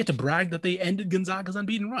they get to brag that they ended Gonzaga's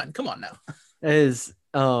unbeaten run. Come on now. Is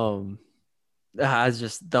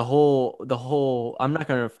just the whole I'm not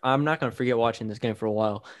gonna forget watching this game for a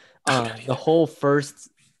while. The whole first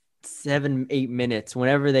 7-8 minutes,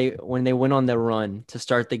 when they went on their run to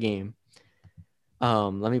start the game.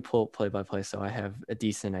 Let me pull play by play so I have a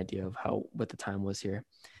decent idea of what the time was here.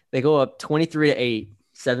 They go up 23-8,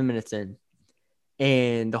 7 minutes in,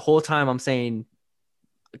 and the whole time I'm saying,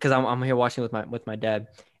 because I'm here watching with my dad,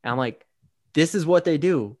 and I'm like, this is what they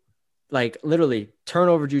do. Like literally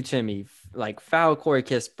turnover Drew Timmy, like foul Corey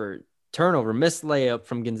Kispert, turnover, missed layup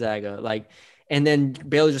from Gonzaga, like, and then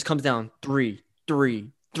Baylor just comes down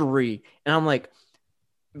 3-3-3, and I'm like,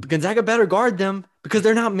 Gonzaga better guard them because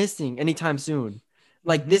they're not missing anytime soon.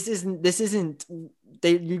 Like this isn't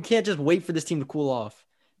you can't just wait for this team to cool off,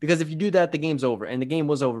 because if you do that, the game's over, and the game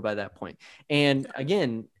was over by that point. And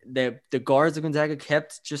again, the guards of Gonzaga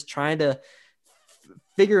kept just trying to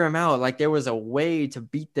figure them out. Like there was a way to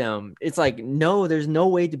beat them. It's like, no, there's no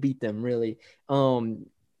way to beat them really.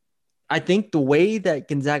 I think the way that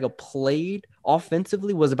Gonzaga played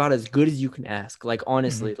offensively was about as good as you can ask. Like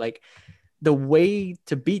honestly, like the way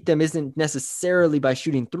to beat them isn't necessarily by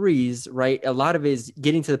shooting threes, right? A lot of it is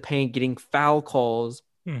getting to the paint, getting foul calls,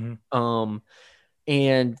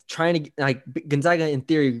 and trying to, like, Gonzaga in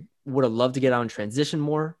theory would have loved to get out in transition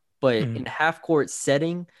more, but in a half court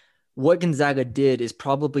setting, what Gonzaga did is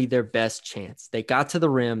probably their best chance. They got to the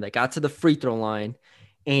rim, they got to the free throw line,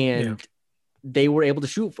 and they were able to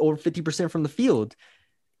shoot over 50% from the field.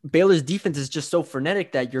 Baylor's defense is just so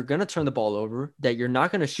frenetic that you're going to turn the ball over, that you're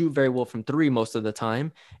not going to shoot very well from three most of the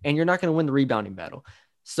time, and you're not going to win the rebounding battle.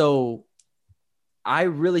 So I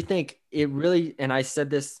really think it really, and I said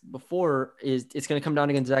this before, is it's going to come down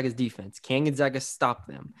to Gonzaga's defense. Can Gonzaga stop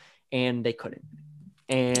them? And they couldn't.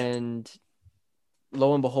 And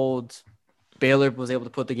lo and behold, Baylor was able to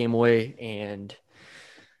put the game away. And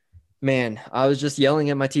man, I was just yelling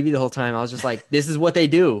at my TV the whole time. I was just like, this is what they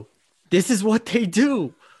do. This is what they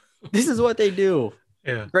do. This is what they do.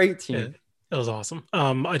 Yeah. Great team. Yeah. That was awesome.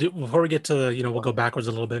 I do, before we get to, we'll go backwards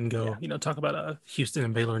a little bit and go, talk about Houston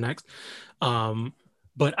and Baylor next.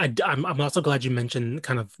 But I'm also glad you mentioned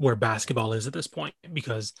kind of where basketball is at this point,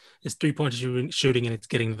 because it's 3-point shooting and it's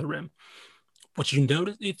getting to the rim. What you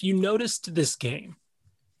notice, if you noticed this game,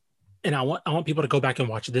 and I want people to go back and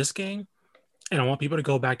watch this game, and I want people to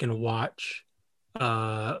go back and watch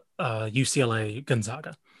UCLA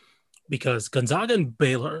Gonzaga, because Gonzaga and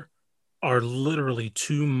Baylor are literally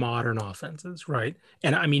two modern offenses, right?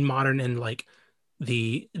 And I mean modern in like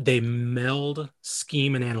they meld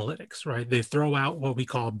scheme and analytics, right? They throw out what we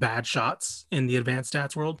call bad shots in the advanced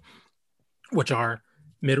stats world, which are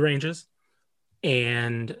mid-ranges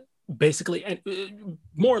and basically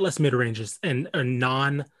more or less mid-ranges and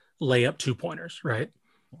non-layup two-pointers, right?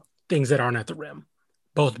 Things that aren't at the rim.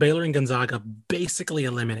 Both Baylor and Gonzaga basically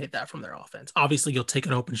eliminate that from their offense. Obviously, you'll take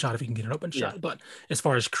an open shot if you can get an open shot. But as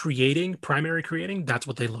far as primary creating, that's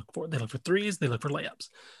what they look for. They look for threes. They look for layups.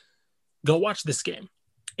 Go watch this game,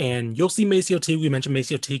 and you'll see MaCio Teague. We mentioned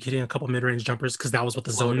MaCio Teague hitting a couple mid-range jumpers because that was what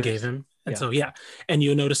the zone gave him. And and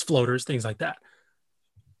you'll notice floaters, things like that.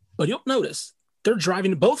 But you'll notice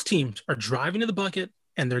both teams are driving to the bucket,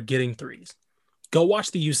 and they're getting threes. Go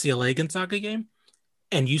watch the UCLA Gonzaga game,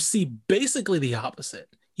 and you see basically the opposite.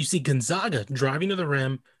 You see Gonzaga driving to the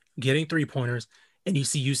rim, getting three-pointers, and you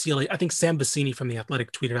see UCLA. I think Sam Vecini from The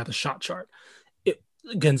Athletic tweeted out the shot chart.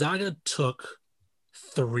 Gonzaga took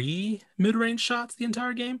 3 mid-range shots the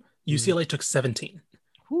entire game. UCLA took 17.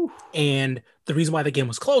 Whew. And the reason why the game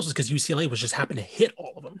was close is because UCLA was just happened to hit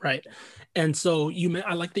all of them, right? And so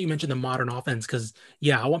I like that you mentioned the modern offense, because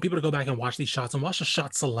I want people to go back and watch these shots and watch the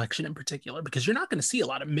shot selection in particular, because you're not going to see a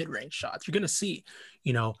lot of mid-range shots. You're going to see,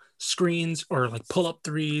 screens or like pull-up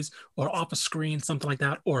threes or off a screen, something like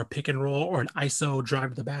that, or a pick and roll or an ISO drive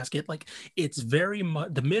to the basket. Like, it's very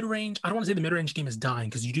much the mid-range. I don't want to say the mid-range game is dying,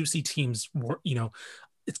 because you do see teams,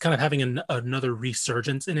 it's kind of having another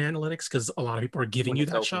resurgence in analytics, because a lot of people are giving you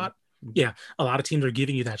that shot. Yeah, a lot of teams are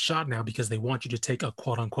giving you that shot now because they want you to take a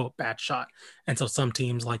quote unquote bad shot. And so some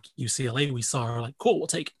teams like UCLA we saw are like, cool, we'll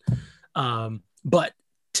take it. But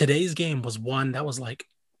today's game was one that was like,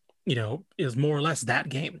 is more or less that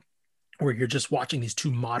game where you're just watching these two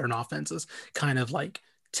modern offenses kind of like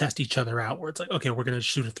test each other out, where it's like, okay, we're going to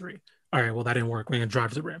shoot a three. All right, well, that didn't work. We're going to drive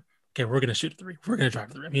to the rim. Okay, we're going to shoot a three. We're going to drive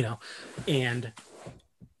to the rim, and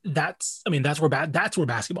that's where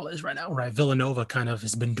basketball is right now, right? Villanova kind of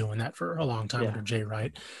has been doing that for a long time under Jay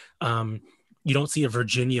Wright. You don't see a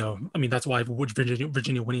Virginia. I mean, that's why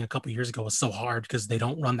Virginia winning a couple years ago was so hard, because they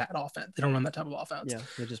don't run that offense. They don't run that type of offense. Yeah,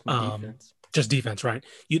 they're just defense. Just defense, right?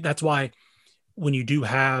 That's why when you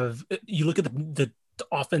look at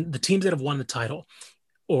the teams that have won the title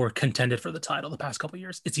or contended for the title the past couple of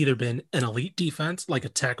years, it's either been an elite defense like a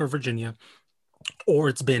Tech or Virginia, or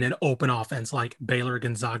it's been an open offense like Baylor,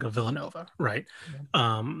 Gonzaga, Villanova, right?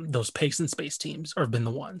 Yeah. Those pace and space teams have been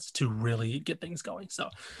the ones to really get things going. So,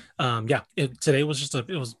 today was it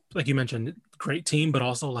was like you mentioned, great team, but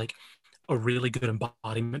also like a really good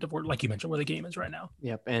embodiment of where, like you mentioned, where the game is right now.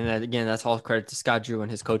 Yep, and again, that's all credit to Scott Drew and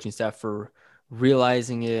his coaching staff for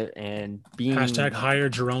realizing it and being #hire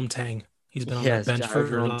Jerome Tang. He's been on the bench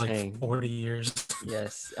for like 40 years.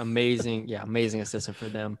 Yes, amazing. Yeah, amazing assistant for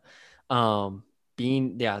them.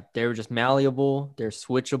 They were just malleable, they're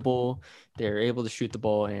switchable, they're able to shoot the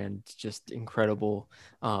ball, and just incredible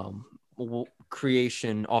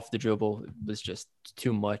creation off the dribble was just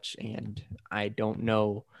too much. And I don't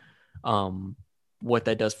know what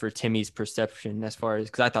that does for Timmy's perception, as far as,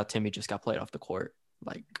 because I thought Timmy just got played off the court,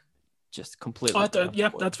 like just completely.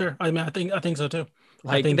 That's fair. I mean, I think so too.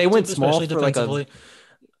 Like, they went small for like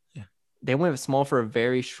they went small for a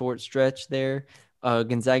very short stretch there.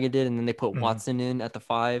 Gonzaga did, and then they put Watson in at the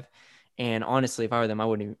 5. And honestly, if I were them, I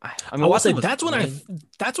wouldn't even. I mean, I will say that's when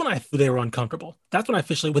I they were uncomfortable. That's when I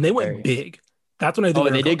officially, when they went big. That's when I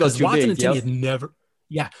think they did go too Watson big. And Timmy had never.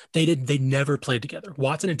 Yeah, they did. They never played together.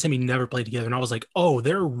 Watson and Timmy never played together, and I was like, oh,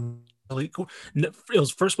 they're really cool. It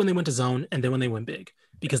was first when they went to zone, and then when they went big,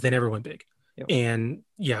 because they never went big. Yep. And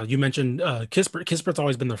you mentioned Kispert. Kispert's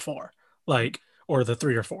always been their 4, like, or the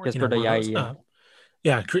 3 or 4. Kispert,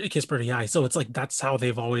 Kispert, yeah. So it's like that's how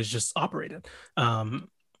they've always just operated.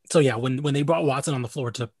 So when they brought Watson on the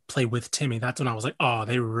floor to play with Timmy, that's when I was like, oh,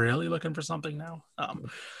 they really looking for something now.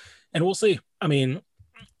 And we'll see. I mean,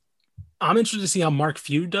 I'm interested to see how Mark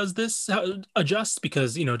Few does this, how adjusts,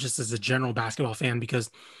 because, just as a general basketball fan, because,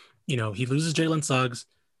 he loses Jalen Suggs,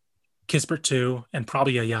 Kispert too, and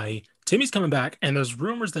probably Ayayi. Timmy's coming back, and there's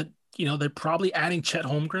rumors that, they're probably adding Chet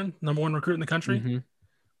Holmgren, number one recruit in the country. Mm-hmm.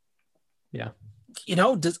 Yeah.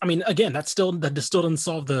 Again, that still doesn't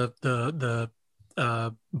solve the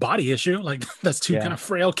body issue. Like, that's two kind of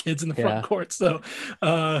frail kids in the front court. So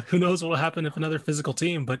who knows what will happen if another physical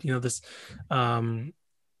team, but this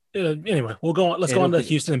anyway, we'll go on. Let's go on to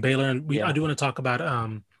Houston and Baylor. And I do want to talk about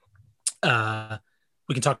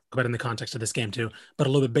we can talk about it in the context of this game too, but a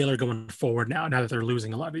little bit Baylor going forward now that they're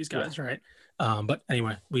losing a lot of these guys, right? But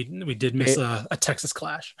anyway, we did miss a Texas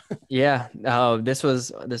clash. Yeah. This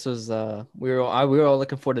was we were all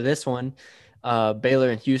looking forward to this one. Baylor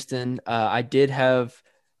and Houston. I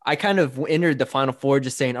kind of entered the Final Four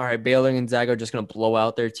just saying, all right, Baylor and Gonzaga are just going to blow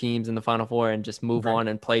out their teams in the Final Four and just move on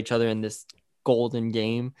and play each other in this golden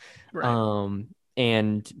game. Right.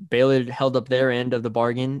 And Baylor held up their end of the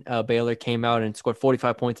bargain. Baylor came out and scored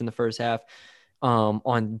 45 points in the first half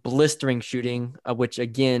on blistering shooting, which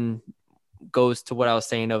again goes to what I was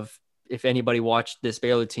saying of if anybody watched this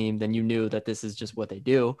Baylor team, then you knew that this is just what they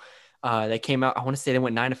do. They came out, I want to say they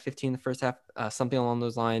went 9 of 15 in the first half, something along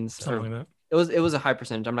those lines. Something like that. It was a high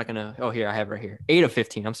percentage. I'm not going to, here, I have it right here. 8 of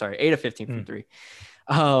 15. I'm sorry. 8 of 15 from three.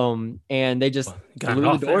 And they just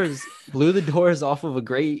blew the doors off of a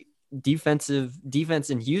great defense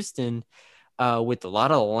in Houston, with a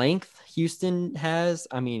lot of length Houston has.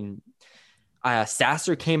 I mean,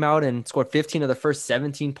 Sasser came out and scored 15 of the first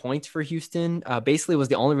 17 points for Houston. Basically was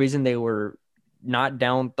the only reason they were not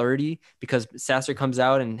down 30, because Sasser comes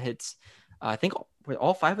out and hits, I think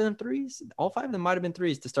all 5 of them threes. All 5 of them might've been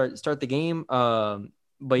threes to start the game.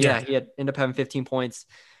 But he ended up having 15 points,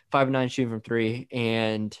 5 of 9 shooting from 3.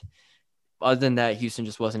 And other than that, Houston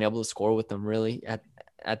just wasn't able to score with them really.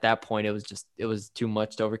 At that point, it was too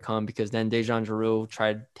much to overcome, because then Dejan Giroux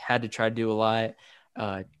had to try to do a lot.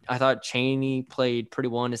 I thought Chaney played pretty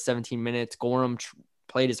well in his 17 minutes. Gorham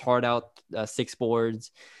played his heart out, 6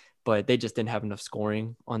 boards, but they just didn't have enough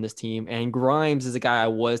scoring on this team. And Grimes is a guy I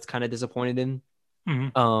was kind of disappointed in.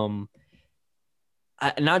 Mm-hmm.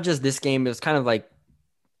 Not just this game, it was kind of like,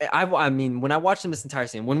 I mean, when I watched him this entire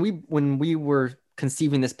season, when we were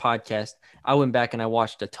conceiving this podcast, I went back and I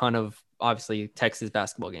watched a ton of, obviously, Texas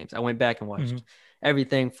basketball games. I went back and watched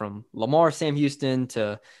everything from Lamar Sam Houston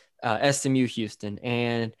to SMU Houston.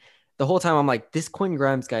 And the whole time I'm like, this Quentin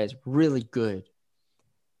Grimes guy is really good.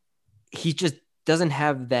 He just doesn't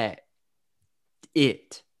have that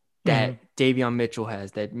Davion Mitchell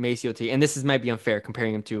has, that Maceo T. And this might be unfair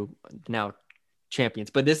comparing him to now champions,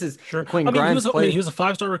 but this is Quentin Grimes. He was a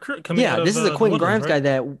 5-star recruit coming out of, this is a Quentin Grimes guy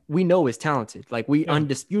that we know is talented. Like, we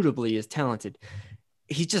undisputably is talented.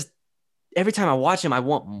 He just, every time I watch him, I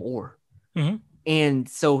want more. Mm-hmm. And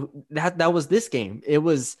so that was this game. It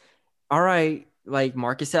was, all right, like,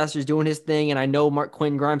 Marcus Sasser's doing his thing, and I know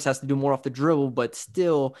Quentin Grimes has to do more off the dribble, but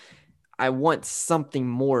still, I want something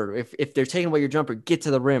more. If they're taking away your jumper, get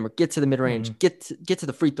to the rim or get to the mid-range, get to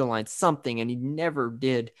the free throw line, something. And he never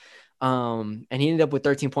did. And he ended up with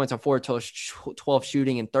 13 points on 12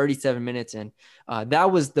 shooting in 37 minutes. And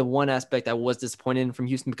that was the one aspect I was disappointed in from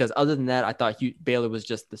Houston, because other than that, I thought Baylor was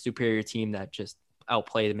just the superior team that just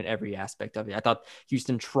outplayed them in every aspect of it. I thought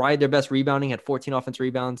Houston tried their best rebounding, had 14 offensive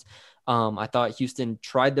rebounds. I thought Houston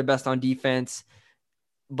tried their best on defense,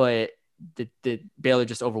 but the Baylor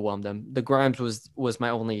just overwhelmed them. The Grimes was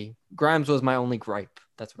my only gripe.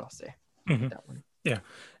 That's what I'll say. Mm-hmm. That one. Yeah.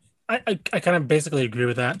 I kind of basically agree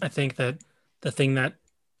with that. I think that the thing that,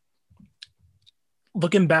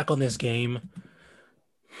 looking back on this game,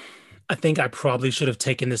 I think I probably should have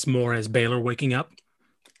taken this more as Baylor waking up,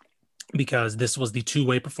 because this was the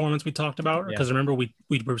two-way performance we talked about. Because remember, we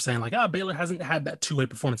were saying like, Baylor hasn't had that two-way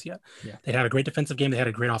performance yet. Yeah. They had a great defensive game. They had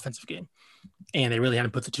a great offensive game. And they really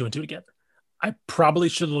hadn't put the 2 and 2 together. I probably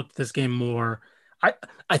should have looked at this game more.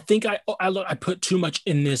 I think I put too much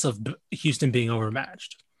in this of Houston being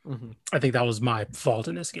overmatched. Mm-hmm. I think that was my fault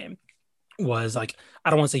in this game. Was like, I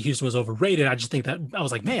don't want to say Houston was overrated. I just think that I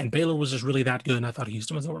was like, man, Baylor was just really that good, and I thought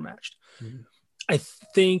Houston was overmatched. Mm-hmm. I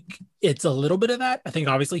think it's a little bit of that. I think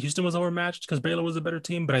obviously Houston was overmatched because Baylor was a better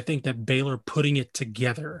team, but I think that Baylor putting it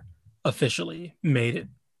together officially made it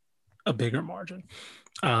a bigger margin.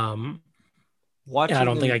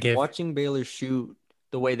 Watching Baylor shoot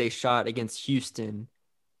the way they shot against Houston,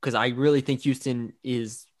 because I really think Houston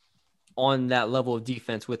is on that level of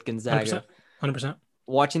defense with Gonzaga. 100%.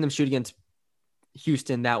 Watching them shoot against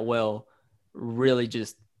Houston that well really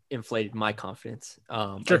just inflated my confidence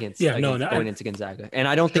Sure. Yeah. No. against going into Gonzaga. And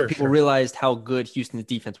I don't think Sure. people Sure. realized how good Houston's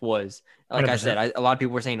defense was. Like I 100%. said, a lot of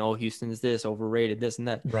people were saying, "Oh, Houston's this overrated, this and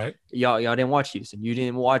that." Right. Y'all didn't watch Houston. You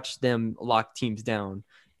didn't watch them lock teams down.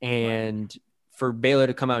 And for Baylor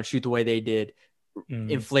to come out and shoot the way they did,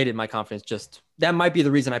 inflated my confidence. Just that might be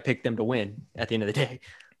the reason I picked them to win at the end of the day.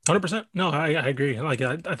 100%. No, I agree. Like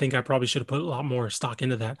I think I probably should have put a lot more stock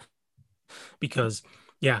into that because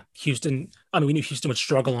yeah, Houston, I mean, we knew Houston would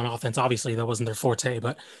struggle on offense. Obviously, that wasn't their forte,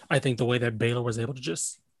 but I think the way that Baylor was able to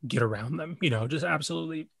just get around them, just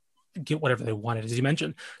absolutely get whatever they wanted. As you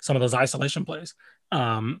mentioned, some of those isolation plays.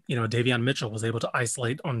 Davion Mitchell was able to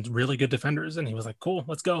isolate on really good defenders, and he was like, "Cool,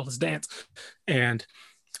 let's go, let's dance." And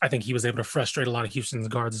I think he was able to frustrate a lot of Houston's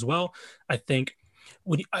guards as well. I think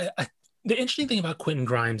the interesting thing about Quentin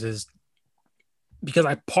Grimes is because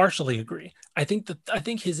I partially agree. I think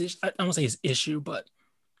his I don't want to say his issue, but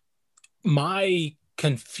my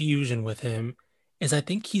confusion with him is I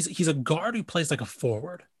think he's a guard who plays like a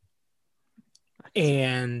forward,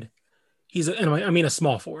 and a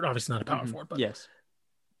small forward, obviously not a power forward, but yes,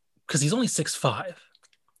 because he's only 6'5",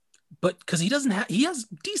 but because he has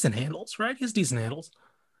decent handles, right? He has decent handles,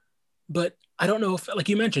 but I don't know if, like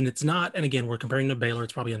you mentioned, it's not. And again, we're comparing to Baylor;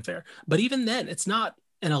 it's probably unfair, but even then, it's not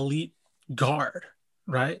an elite guard,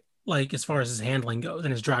 right? Like as far as his handling goes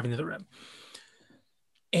and his driving to the rim.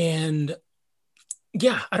 And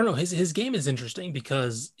yeah, I don't know. His game is interesting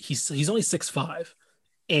because he's only 6'5",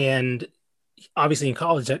 and obviously in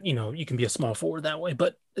college that you can be a small forward that way.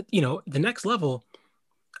 But the next level,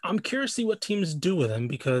 I'm curious to see what teams do with him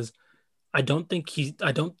because I don't think in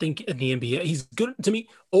the NBA he's good to me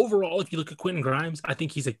overall. If you look at Quentin Grimes, I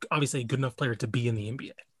think he's obviously a good enough player to be in the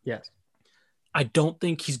NBA. yes. I don't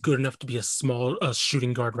think he's good enough to be a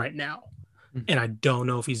shooting guard right now, and I don't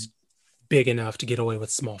know if he's big enough to get away with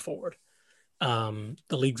small forward. The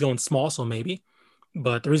league's going small, so maybe.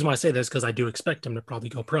 But the reason why I say this is because I do expect him to probably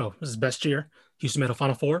go pro. This is his best year. Houston made a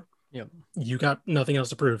Final Four. Yep. You got nothing else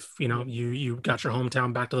to prove. You got your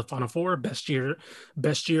hometown back to the Final Four. Best year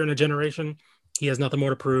in a generation. He has nothing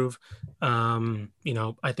more to prove. I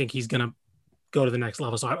think he's gonna go to the next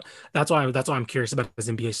level. So that's why I'm curious about his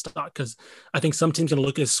NBA stock, because I think some teams gonna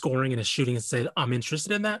look at his scoring and his shooting and say I'm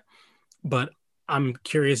interested in that, but I'm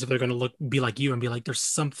curious if they're gonna be like you and be like there's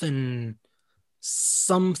something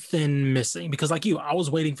missing, because like you, I was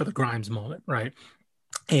waiting for the Grimes moment, right?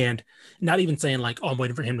 And not even saying like, oh, I'm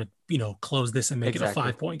waiting for him to, close this and make it a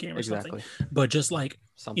 5-point game or something. But just like,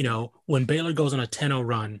 when Baylor goes on a 10-0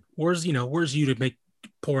 run, where's you to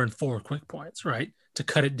pour in 4 quick points, right? To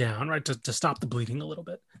cut it down, right? To stop the bleeding a little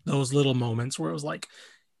bit. Those little moments where it was like,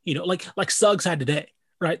 like Suggs had today,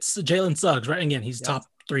 right? So Jalen Suggs, right? Again, he's top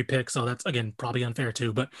 3 picks, so that's again probably unfair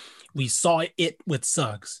too. But we saw it with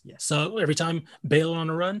Suggs. Yes. So every time Baylor on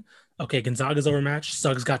a run, okay, Gonzaga's overmatched.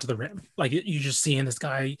 Suggs got to the rim. Like you just seeing this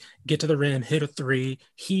guy get to the rim, hit a 3.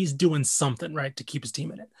 He's doing something right to keep his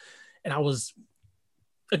team in it. And I was,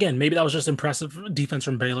 again, maybe that was just impressive defense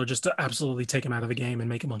from Baylor just to absolutely take him out of the game and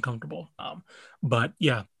make him uncomfortable. But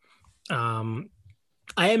yeah, I am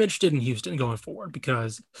interested in Houston going forward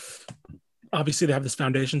because obviously they have this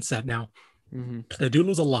foundation set now. Mm-hmm. They do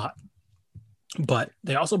lose a lot, but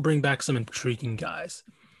they also bring back some intriguing guys.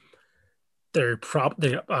 They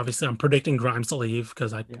obviously, I'm predicting Grimes to leave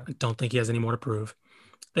because I don't think he has any more to prove.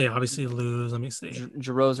 They obviously lose. Let me see.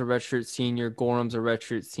 Giroux's a redshirt senior. Gorham's a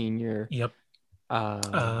redshirt senior. Yep.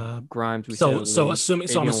 Grimes. I'm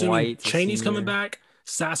assuming Chaney's coming back.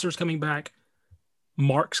 Sasser's coming back.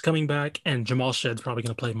 Mark's coming back, and Jamal Shedd's probably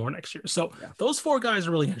going to play more next year. So those 4 guys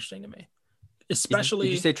are really interesting to me. Especially.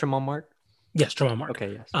 Did you say Tremont Mark? Yes, Tremont Mark.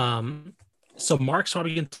 Okay. Yes. So Mark's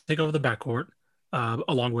probably going to take over the backcourt.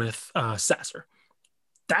 Along with Sasser.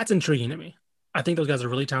 That's intriguing to me. I think those guys are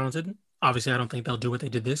really talented. Obviously, I don't think they'll do what they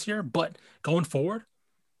did this year, but going forward,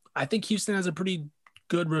 I think Houston has a pretty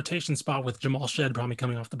good rotation spot with Jamal Shedd probably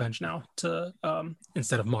coming off the bench now to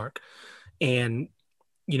instead of Mark. And,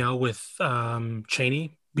 with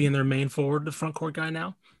Chaney being their main forward, the front court guy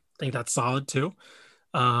now, I think that's solid too.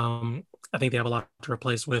 I think they have a lot to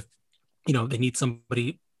replace with. They need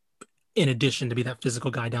somebody in addition to be that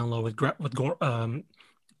physical guy down low to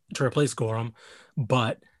replace Gorham.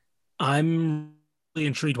 But I'm really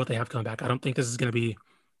intrigued what they have coming back. I don't think this is going to be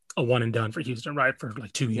a one and done for Houston, right? For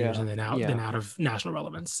like 2 years and then out of national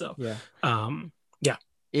relevance. So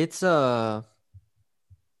it's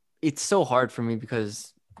so hard for me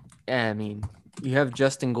because you have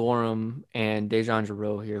Justin Gorham and DeJon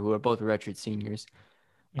Jarreau here, who are both redshirt seniors.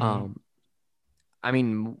 Mm-hmm.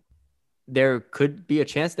 there could be a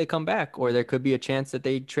chance they come back, or there could be a chance that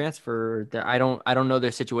they transfer. I don't know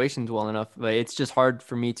their situations well enough, but it's just hard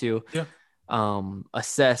for me to Yeah,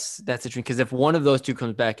 assess that situation, because if one of those two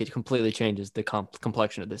comes back, it completely changes the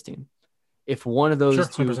complexion of this team. If one of sure, those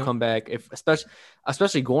two 100%. come back, if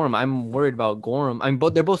especially Gorham, I'm worried about Gorham. I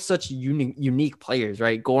mean, they're both such unique players,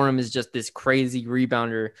 right? Gorham is just this crazy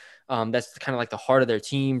rebounder. That's kind of like the heart of their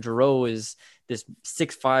team. Giroux is this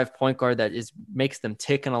 6'5" point guard that makes them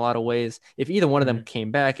tick in a lot of ways. If either one of them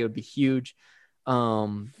came back, it would be huge.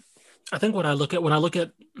 I think when I look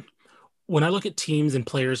at teams and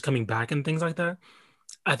players coming back and things like that,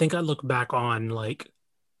 I think I look back on like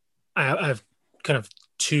I have kind of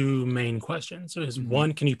two main questions. So is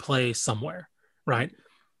one, can you play somewhere? Right.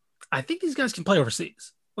 I think these guys can play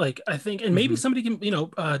overseas. Like I think, and maybe somebody can,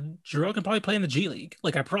 Giroux can probably play in the G League.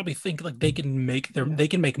 Like I probably think like they can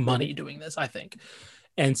make money doing this, I think.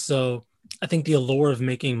 And so I think the allure of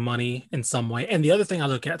making money in some way. And the other thing I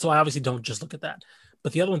look at, so I obviously don't just look at that,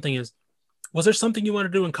 but the other one thing is, was there something you wanted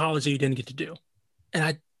to do in college that you didn't get to do? And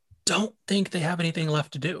I don't think they have anything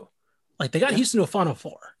left to do. Like they got Houston to a Final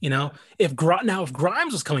Four. If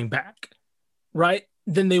Grimes was coming back, right,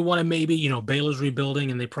 then they want to maybe Baylor's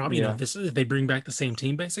rebuilding and they probably if they bring back the same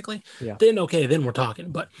team basically, then okay, then we're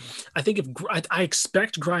talking. But I think if I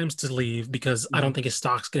expect Grimes to leave because I don't think his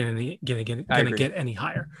stock's gonna get any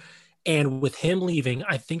higher. And with him leaving,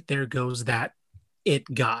 I think there goes that it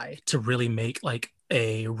guy to really make like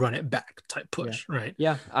a run it back type push, right?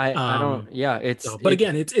 Yeah, I don't. Yeah, but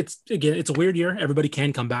again, it's a weird year. Everybody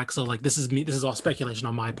can come back, so like this is all speculation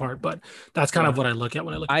on my part, but that's kind of what I look at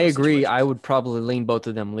when I look. I agree. I would probably lean both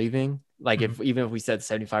of them leaving. Like even if we said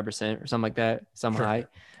 75% or something like that, some high.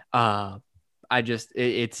 I just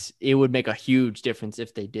it would make a huge difference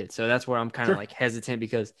if they did. So that's where I'm kind of like hesitant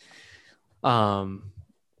because,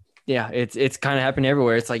 it's kind of happening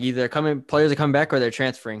everywhere. It's like either players are coming back or they're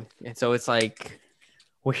transferring, and so it's like.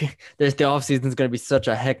 There's the off season is going to be such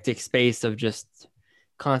a hectic space of just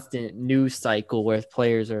constant news cycle where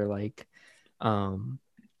players are like, I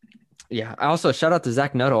also shout out to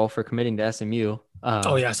Zach Nuttall for committing to SMU.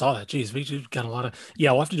 I saw that. Jeez, we got a lot of.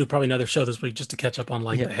 Yeah, we'll have to do probably another show this week just to catch up on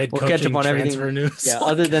the head coaching, catch up on everything news. Yeah,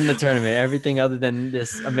 other than the tournament, everything other than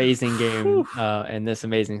this amazing game and this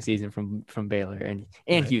amazing season from Baylor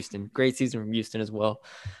and Houston. Great season from Houston as well.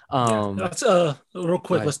 That's real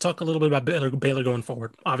quick. Let's talk a little bit about Baylor going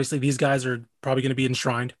forward. Obviously, these guys are probably going to be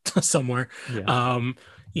enshrined somewhere. Yeah.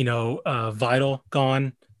 Vital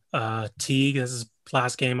gone. Teague, this is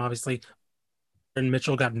last game, obviously. And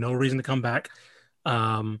Mitchell got no reason to come back.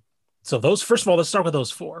 So those, first of all, let's start with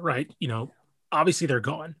those four, right? Obviously they're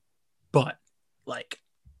gone, but like,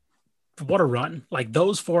 what a run. Like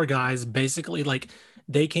those four guys basically like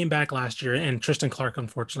they came back last year and Tristan Clark,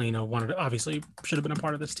 unfortunately, obviously should have been a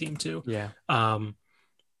part of this team too. Yeah.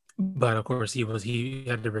 But of course he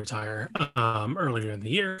had to retire, earlier in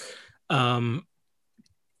the year.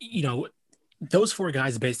 Those four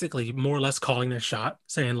guys basically more or less calling their shot,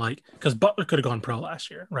 saying like, because Butler could have gone pro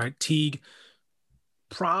last year, right? Teague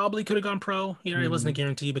probably could have gone pro. It wasn't a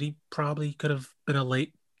guarantee, but he probably could have been a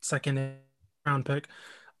late second round pick.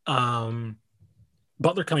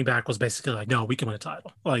 Butler coming back was basically like, no, we can win a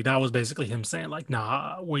title. Like that was basically him saying like,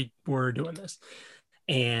 nah, we're doing this.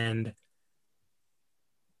 And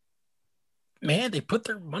man, they put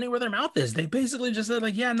their money where their mouth is. They basically just said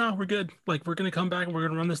like, yeah, no, we're good. Like we're going to come back and we're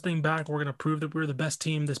going to run this thing back. We're going to prove that we're the best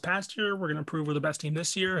team this past year. We're going to prove we're the best team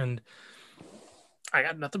this year. And I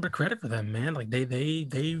got nothing but credit for them, man. Like they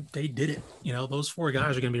did it. Those four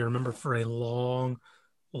guys are going to be remembered for a long,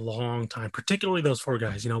 long time, particularly those four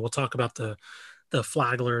guys. We'll talk about the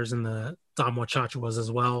Flaglers and the Samoa Chachuas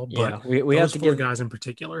as well. But we have to four guys in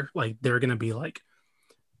particular, like they're going to be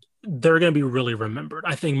really remembered.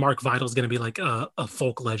 I think Mark Vital is going to be like a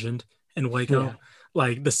folk legend in Waco,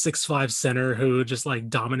 like the 6'5" center who just like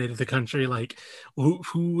dominated the country. Like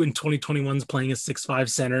who in 2021 is playing a 6'5"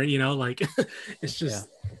 center, like it's just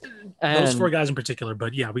those four guys in particular.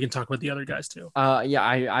 But yeah, we can talk about the other guys too.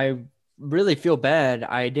 I really feel bad.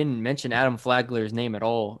 I didn't mention Adam Flagler's name at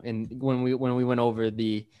all. And when we went over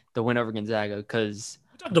the win over Gonzaga, because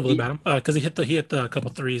double about him because he hit a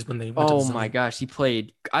couple threes when they went to the zone. My gosh,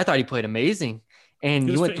 I thought he played amazing, and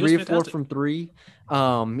he went 3 or 4 from 3.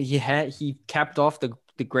 He capped off the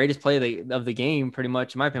greatest play of the game, pretty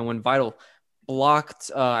much in my opinion, when Vital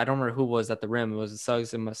blocked. I don't remember who was at the rim. It was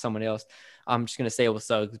Suggs and someone else. I'm just gonna say it was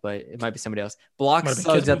Suggs, but it might be somebody else. Blocked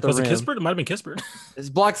Suggs at the rim. Was it Kispert? It might have been Kispert. It's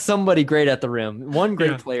blocked somebody great at the rim. One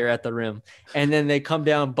great player at the rim, and then they come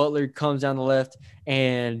down. Butler comes down the left,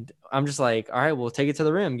 and I'm just like, all right, we'll take it to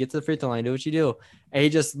the rim, get to the free throw line, do what you do. And he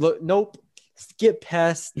just nope. skip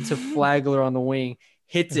pass to Flagler on the wing,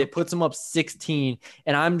 hits it, puts him up 16,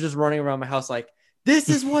 and I'm just running around my house like, this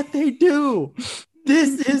is what they do.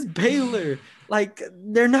 This is Baylor. Like,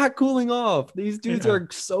 they're not cooling off. These dudes are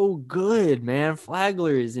so good, man.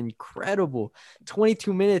 Flagler is incredible.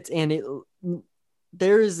 22 minutes, and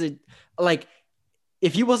there is a, like,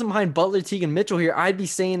 if he wasn't behind Butler, Teagan, Mitchell here, I'd be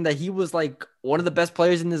saying that he was like one of the best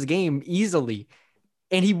players in this game easily.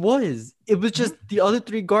 And he was. It was just the other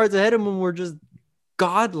three guards ahead of him were just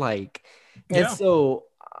godlike. And so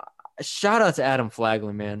shout out to Adam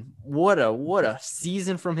Flagler, man. What a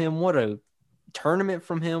season from him. What a tournament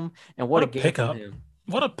from him. And what a game pickup. from him.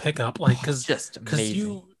 What a pickup. Like, because to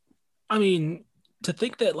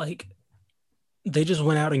think that like they just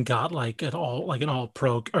went out and got like an all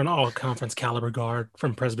pro or an all conference caliber guard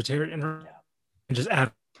from Presbyterian and just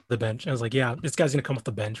add the bench. I was like, yeah, this guy's gonna come off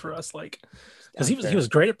the bench for us, like, because he was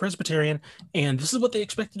great at Presbyterian, and this is what they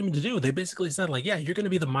expected him to do. They basically said like, yeah, you're gonna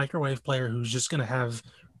be the microwave player who's just gonna have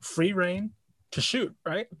free reign to shoot,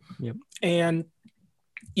 right? Yep. And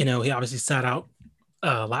he obviously sat out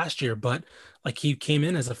last year, but like he came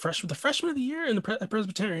in as the freshman of the year in the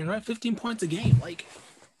Presbyterian, right? 15 points a game, like.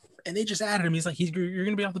 And they just added him. He's like, you're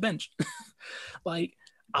going to be off the bench. Like,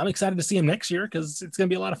 I'm excited to see him next year because it's going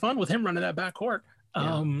to be a lot of fun with him running that backcourt.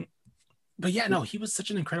 But yeah, no, he was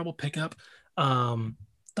such an incredible pickup. Thamba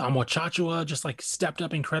Chachua just like stepped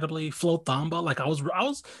up incredibly. Flo Thamba, like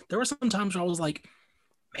there were some times where I was like,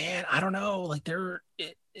 man, I don't know. Like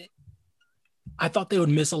I thought they would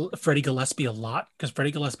miss Freddie Gillespie a lot because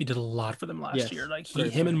Freddie Gillespie did a lot for them last year. Like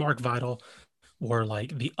him and Mark Vidal were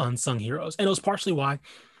like the unsung heroes. And it was partially why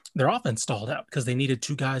their offense stalled out because they needed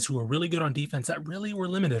two guys who were really good on defense that really were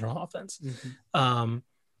limited on offense.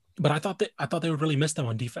 But I thought they would really miss them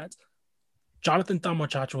on defense. Jonathan Thamba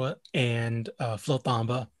Chachua and Flo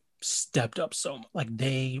Thamba stepped up so much. Like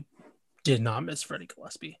they did not miss Freddie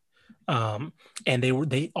Gillespie. And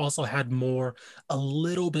they also had a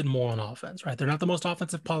little bit more on offense, right? They're not the most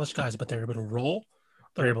offensive polished guys, but they're able to roll.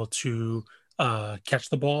 They're able to catch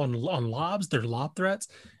the ball on lobs, their lob threats.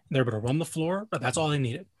 They're able to run the floor, but that's all they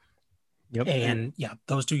needed. Yep. And yeah,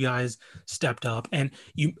 those two guys stepped up, and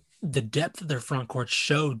the depth of their front court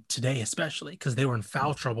showed today, especially because they were in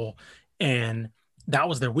foul trouble, and that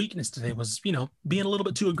was their weakness today was, being a little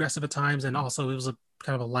bit too aggressive at times. And also it was a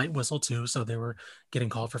kind of a light whistle too. So they were getting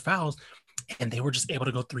called for fouls, and they were just able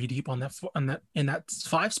to go 3 deep in that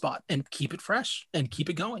 5 spot and keep it fresh and keep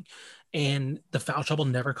it going. And the foul trouble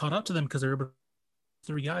never caught up to them because they were able to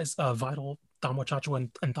 3 guys, Vidal, Thamba Chachua,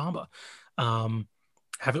 and Thamba.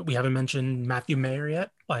 We haven't mentioned Matthew Mayer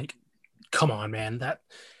yet. Like, come on, man, that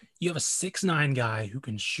you have a 6'9" guy who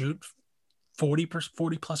can shoot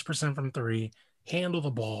 40+% from 3, handle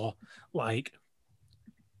the ball. Like,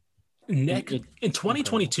 in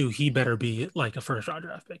 2022, he better be like a first round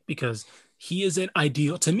draft pick because he is an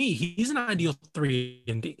ideal, to me, he's an ideal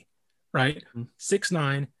 3-and-D, right?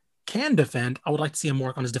 6'9", can defend. I would like to see him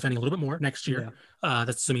work on his defending a little bit more next year.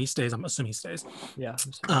 That's assuming he stays. I'm assuming he stays. Yeah.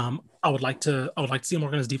 I would like to see him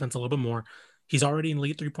work on his defense a little bit more. He's already an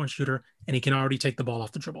elite 3-point shooter, and he can already take the ball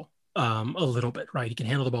off the dribble a little bit, right? He can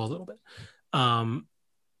handle the ball a little bit.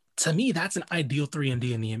 To me, that's an ideal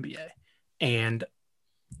 3-and-D in the NBA. And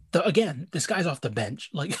again, this guy's off the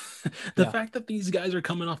bench. Like the fact that these guys are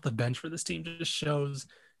coming off the bench for this team just shows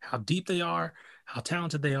how deep they are, how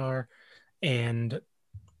talented they are, and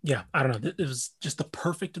yeah, I don't know. It was just the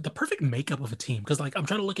perfect makeup of a team. Because like I'm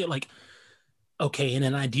trying to look at like, okay, in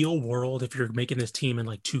an ideal world, if you're making this team in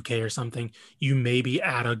like 2K or something, you maybe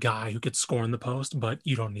add a guy who could score in the post, but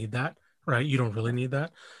you don't need that, right? You don't really need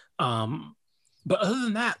that. But other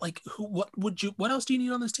than that, like what else do you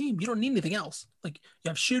need on this team? You don't need anything else. Like you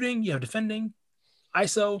have shooting, you have defending,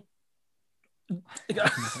 ISO.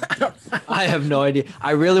 I have no idea.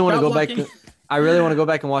 I really want to go back. I really want to go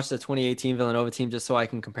back and watch the 2018 Villanova team just so I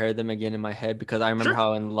can compare them again in my head because I remember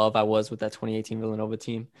how in love I was with that 2018 Villanova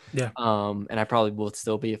team. Yeah. And I probably will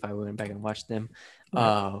still be if I went back and watched them.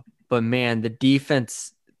 But man, the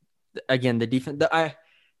defense, again, and that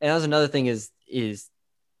was another thing is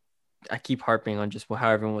I keep harping on just how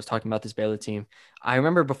everyone was talking about this Baylor team. I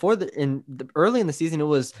remember early in the season, it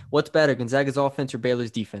was what's better, Gonzaga's offense or Baylor's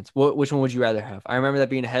defense? Which one would you rather have? I remember that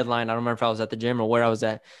being a headline. I don't remember if I was at the gym or where I was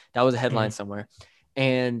at. That was a headline somewhere.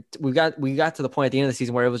 And we got to the point at the end of the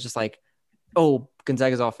season where it was just like, oh,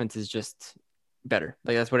 Gonzaga's offense is just better.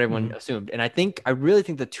 Like that's what everyone assumed. And I really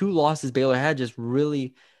think the 2 losses Baylor had just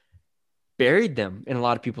really buried them in a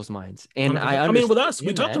lot of people's minds. And I mean, with us,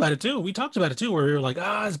 we talked about it too. Where we were like,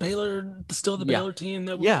 is Baylor still the Baylor team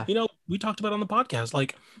that we talked about on the podcast?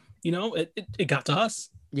 Like, it got to us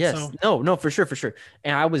Yes. So No, for sure, for sure.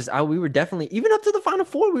 And we were definitely even up to the Final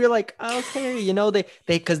Four. We were like, okay,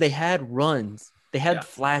 because they had runs, they had yeah,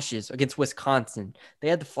 flashes against Wisconsin. They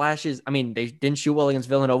had the flashes. I mean, they didn't shoot well against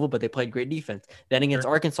Villanova, but they played great defense. Then against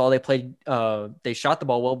sure. Arkansas, they shot the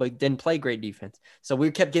ball well, but didn't play great defense. So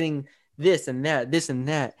we kept getting this and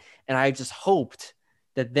that, and I just hoped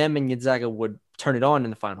that them and Gonzaga would turn it on in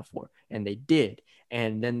the Final Four, and they did.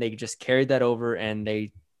 And then they just carried that over, and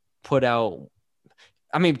they put out.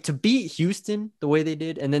 I mean, to beat Houston the way they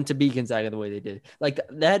did, and then to beat Gonzaga the way they did, like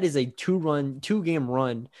that is a 2-game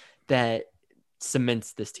run that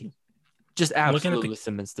cements this team. Just I'm looking at absolutely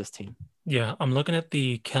cements this team. I'm looking at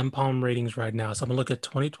the KenPom ratings right now. So I'm gonna look at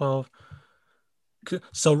 2012.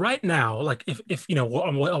 So right now, like if you know,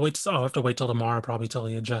 I'll have to wait till tomorrow probably till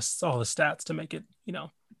he adjusts all the stats to make it, Yeah.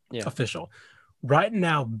 official. Right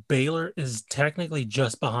now, Baylor is technically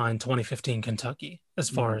just behind 2015 Kentucky as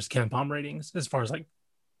far as KenPom ratings, as far as like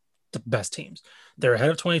the best teams. They're ahead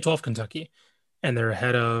of 2012 Kentucky, and they're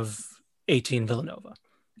ahead of 18 Villanova.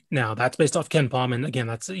 Now that's based off KenPom, and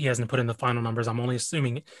again, he hasn't put in the final numbers. I'm only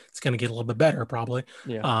assuming it's going to get a little bit better, probably.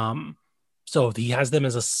 Yeah. So he has them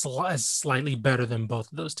as slightly better than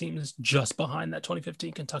both of those teams, just behind that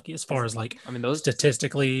 2015 Kentucky, as far as like, I mean, those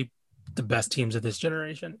statistically the best teams of this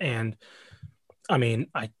generation. And I mean,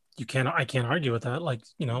 I can't argue with that. Like,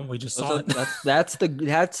 we just saw it. that's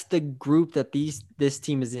the group that this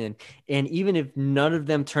team is in, and even if none of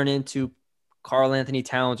them turn into Karl Anthony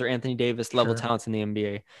Towns or Anthony Davis level Sure. talents in the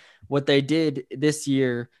NBA, what they did this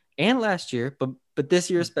year and last year, but this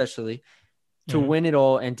year especially, to win it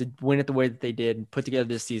all and to win it the way that they did and put together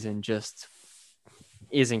this season just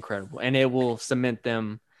is incredible. And it will cement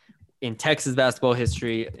them in Texas basketball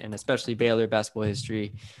history and especially Baylor basketball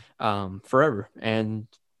history forever. And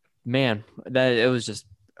man, that it was just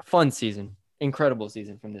a fun season, incredible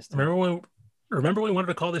season from this team. Remember when we wanted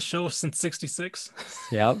to call this show Since '66?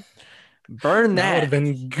 Yep. Burn that. Would have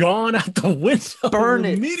been gone out the window. Burn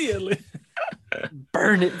it immediately.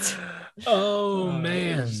 Burn it. Oh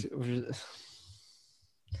man.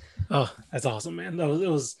 Oh, that's awesome, man. It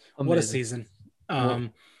was amazing. What a season.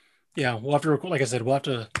 Yeah, we'll have to record. Like I said, we'll have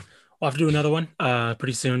to do another one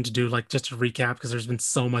pretty soon to do like just a recap because there's been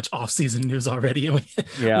so much off-season news already. And we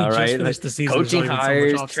right. Just finished the season. Coaching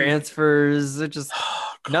hires, transfers, just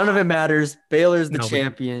none of it matters. Baylor's the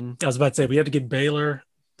champion. I was about to say we had to get Baylor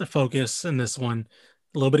the focus in this one.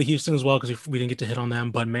 A little bit of Houston as well because we didn't get to hit on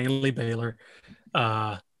them, but mainly Baylor.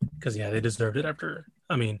 Because they deserved it after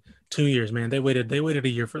 2 years, man. They waited a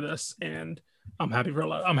year for this, and I'm happy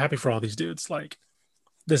for all these dudes. Like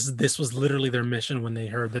this was literally their mission when they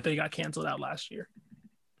heard that they got canceled out last year.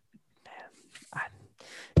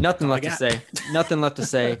 Nothing left to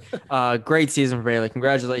say. Great season for Baylor.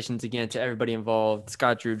 Congratulations again to everybody involved.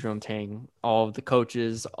 Scott Drew, Jerome Tang, all of the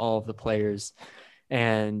coaches, all of the players.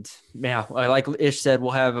 And yeah, like Ish said,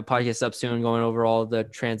 we'll have a podcast up soon going over all the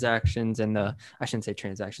transactions and I shouldn't say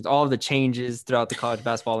transactions, all of the changes throughout the college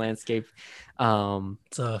basketball landscape.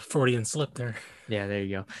 It's a Freudian slip there. Yeah, there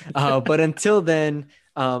you go. But until then,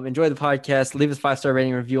 enjoy the podcast. Leave us 5-star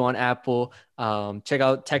rating review on Apple. Check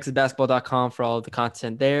out TexasBasketball.com for all of the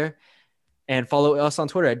content there. And follow us on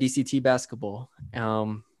Twitter at DCT Basketball.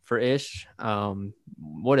 For Ish,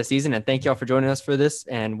 what a season, and thank y'all for joining us for this,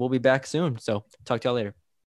 and we'll be back soon, so talk to y'all later.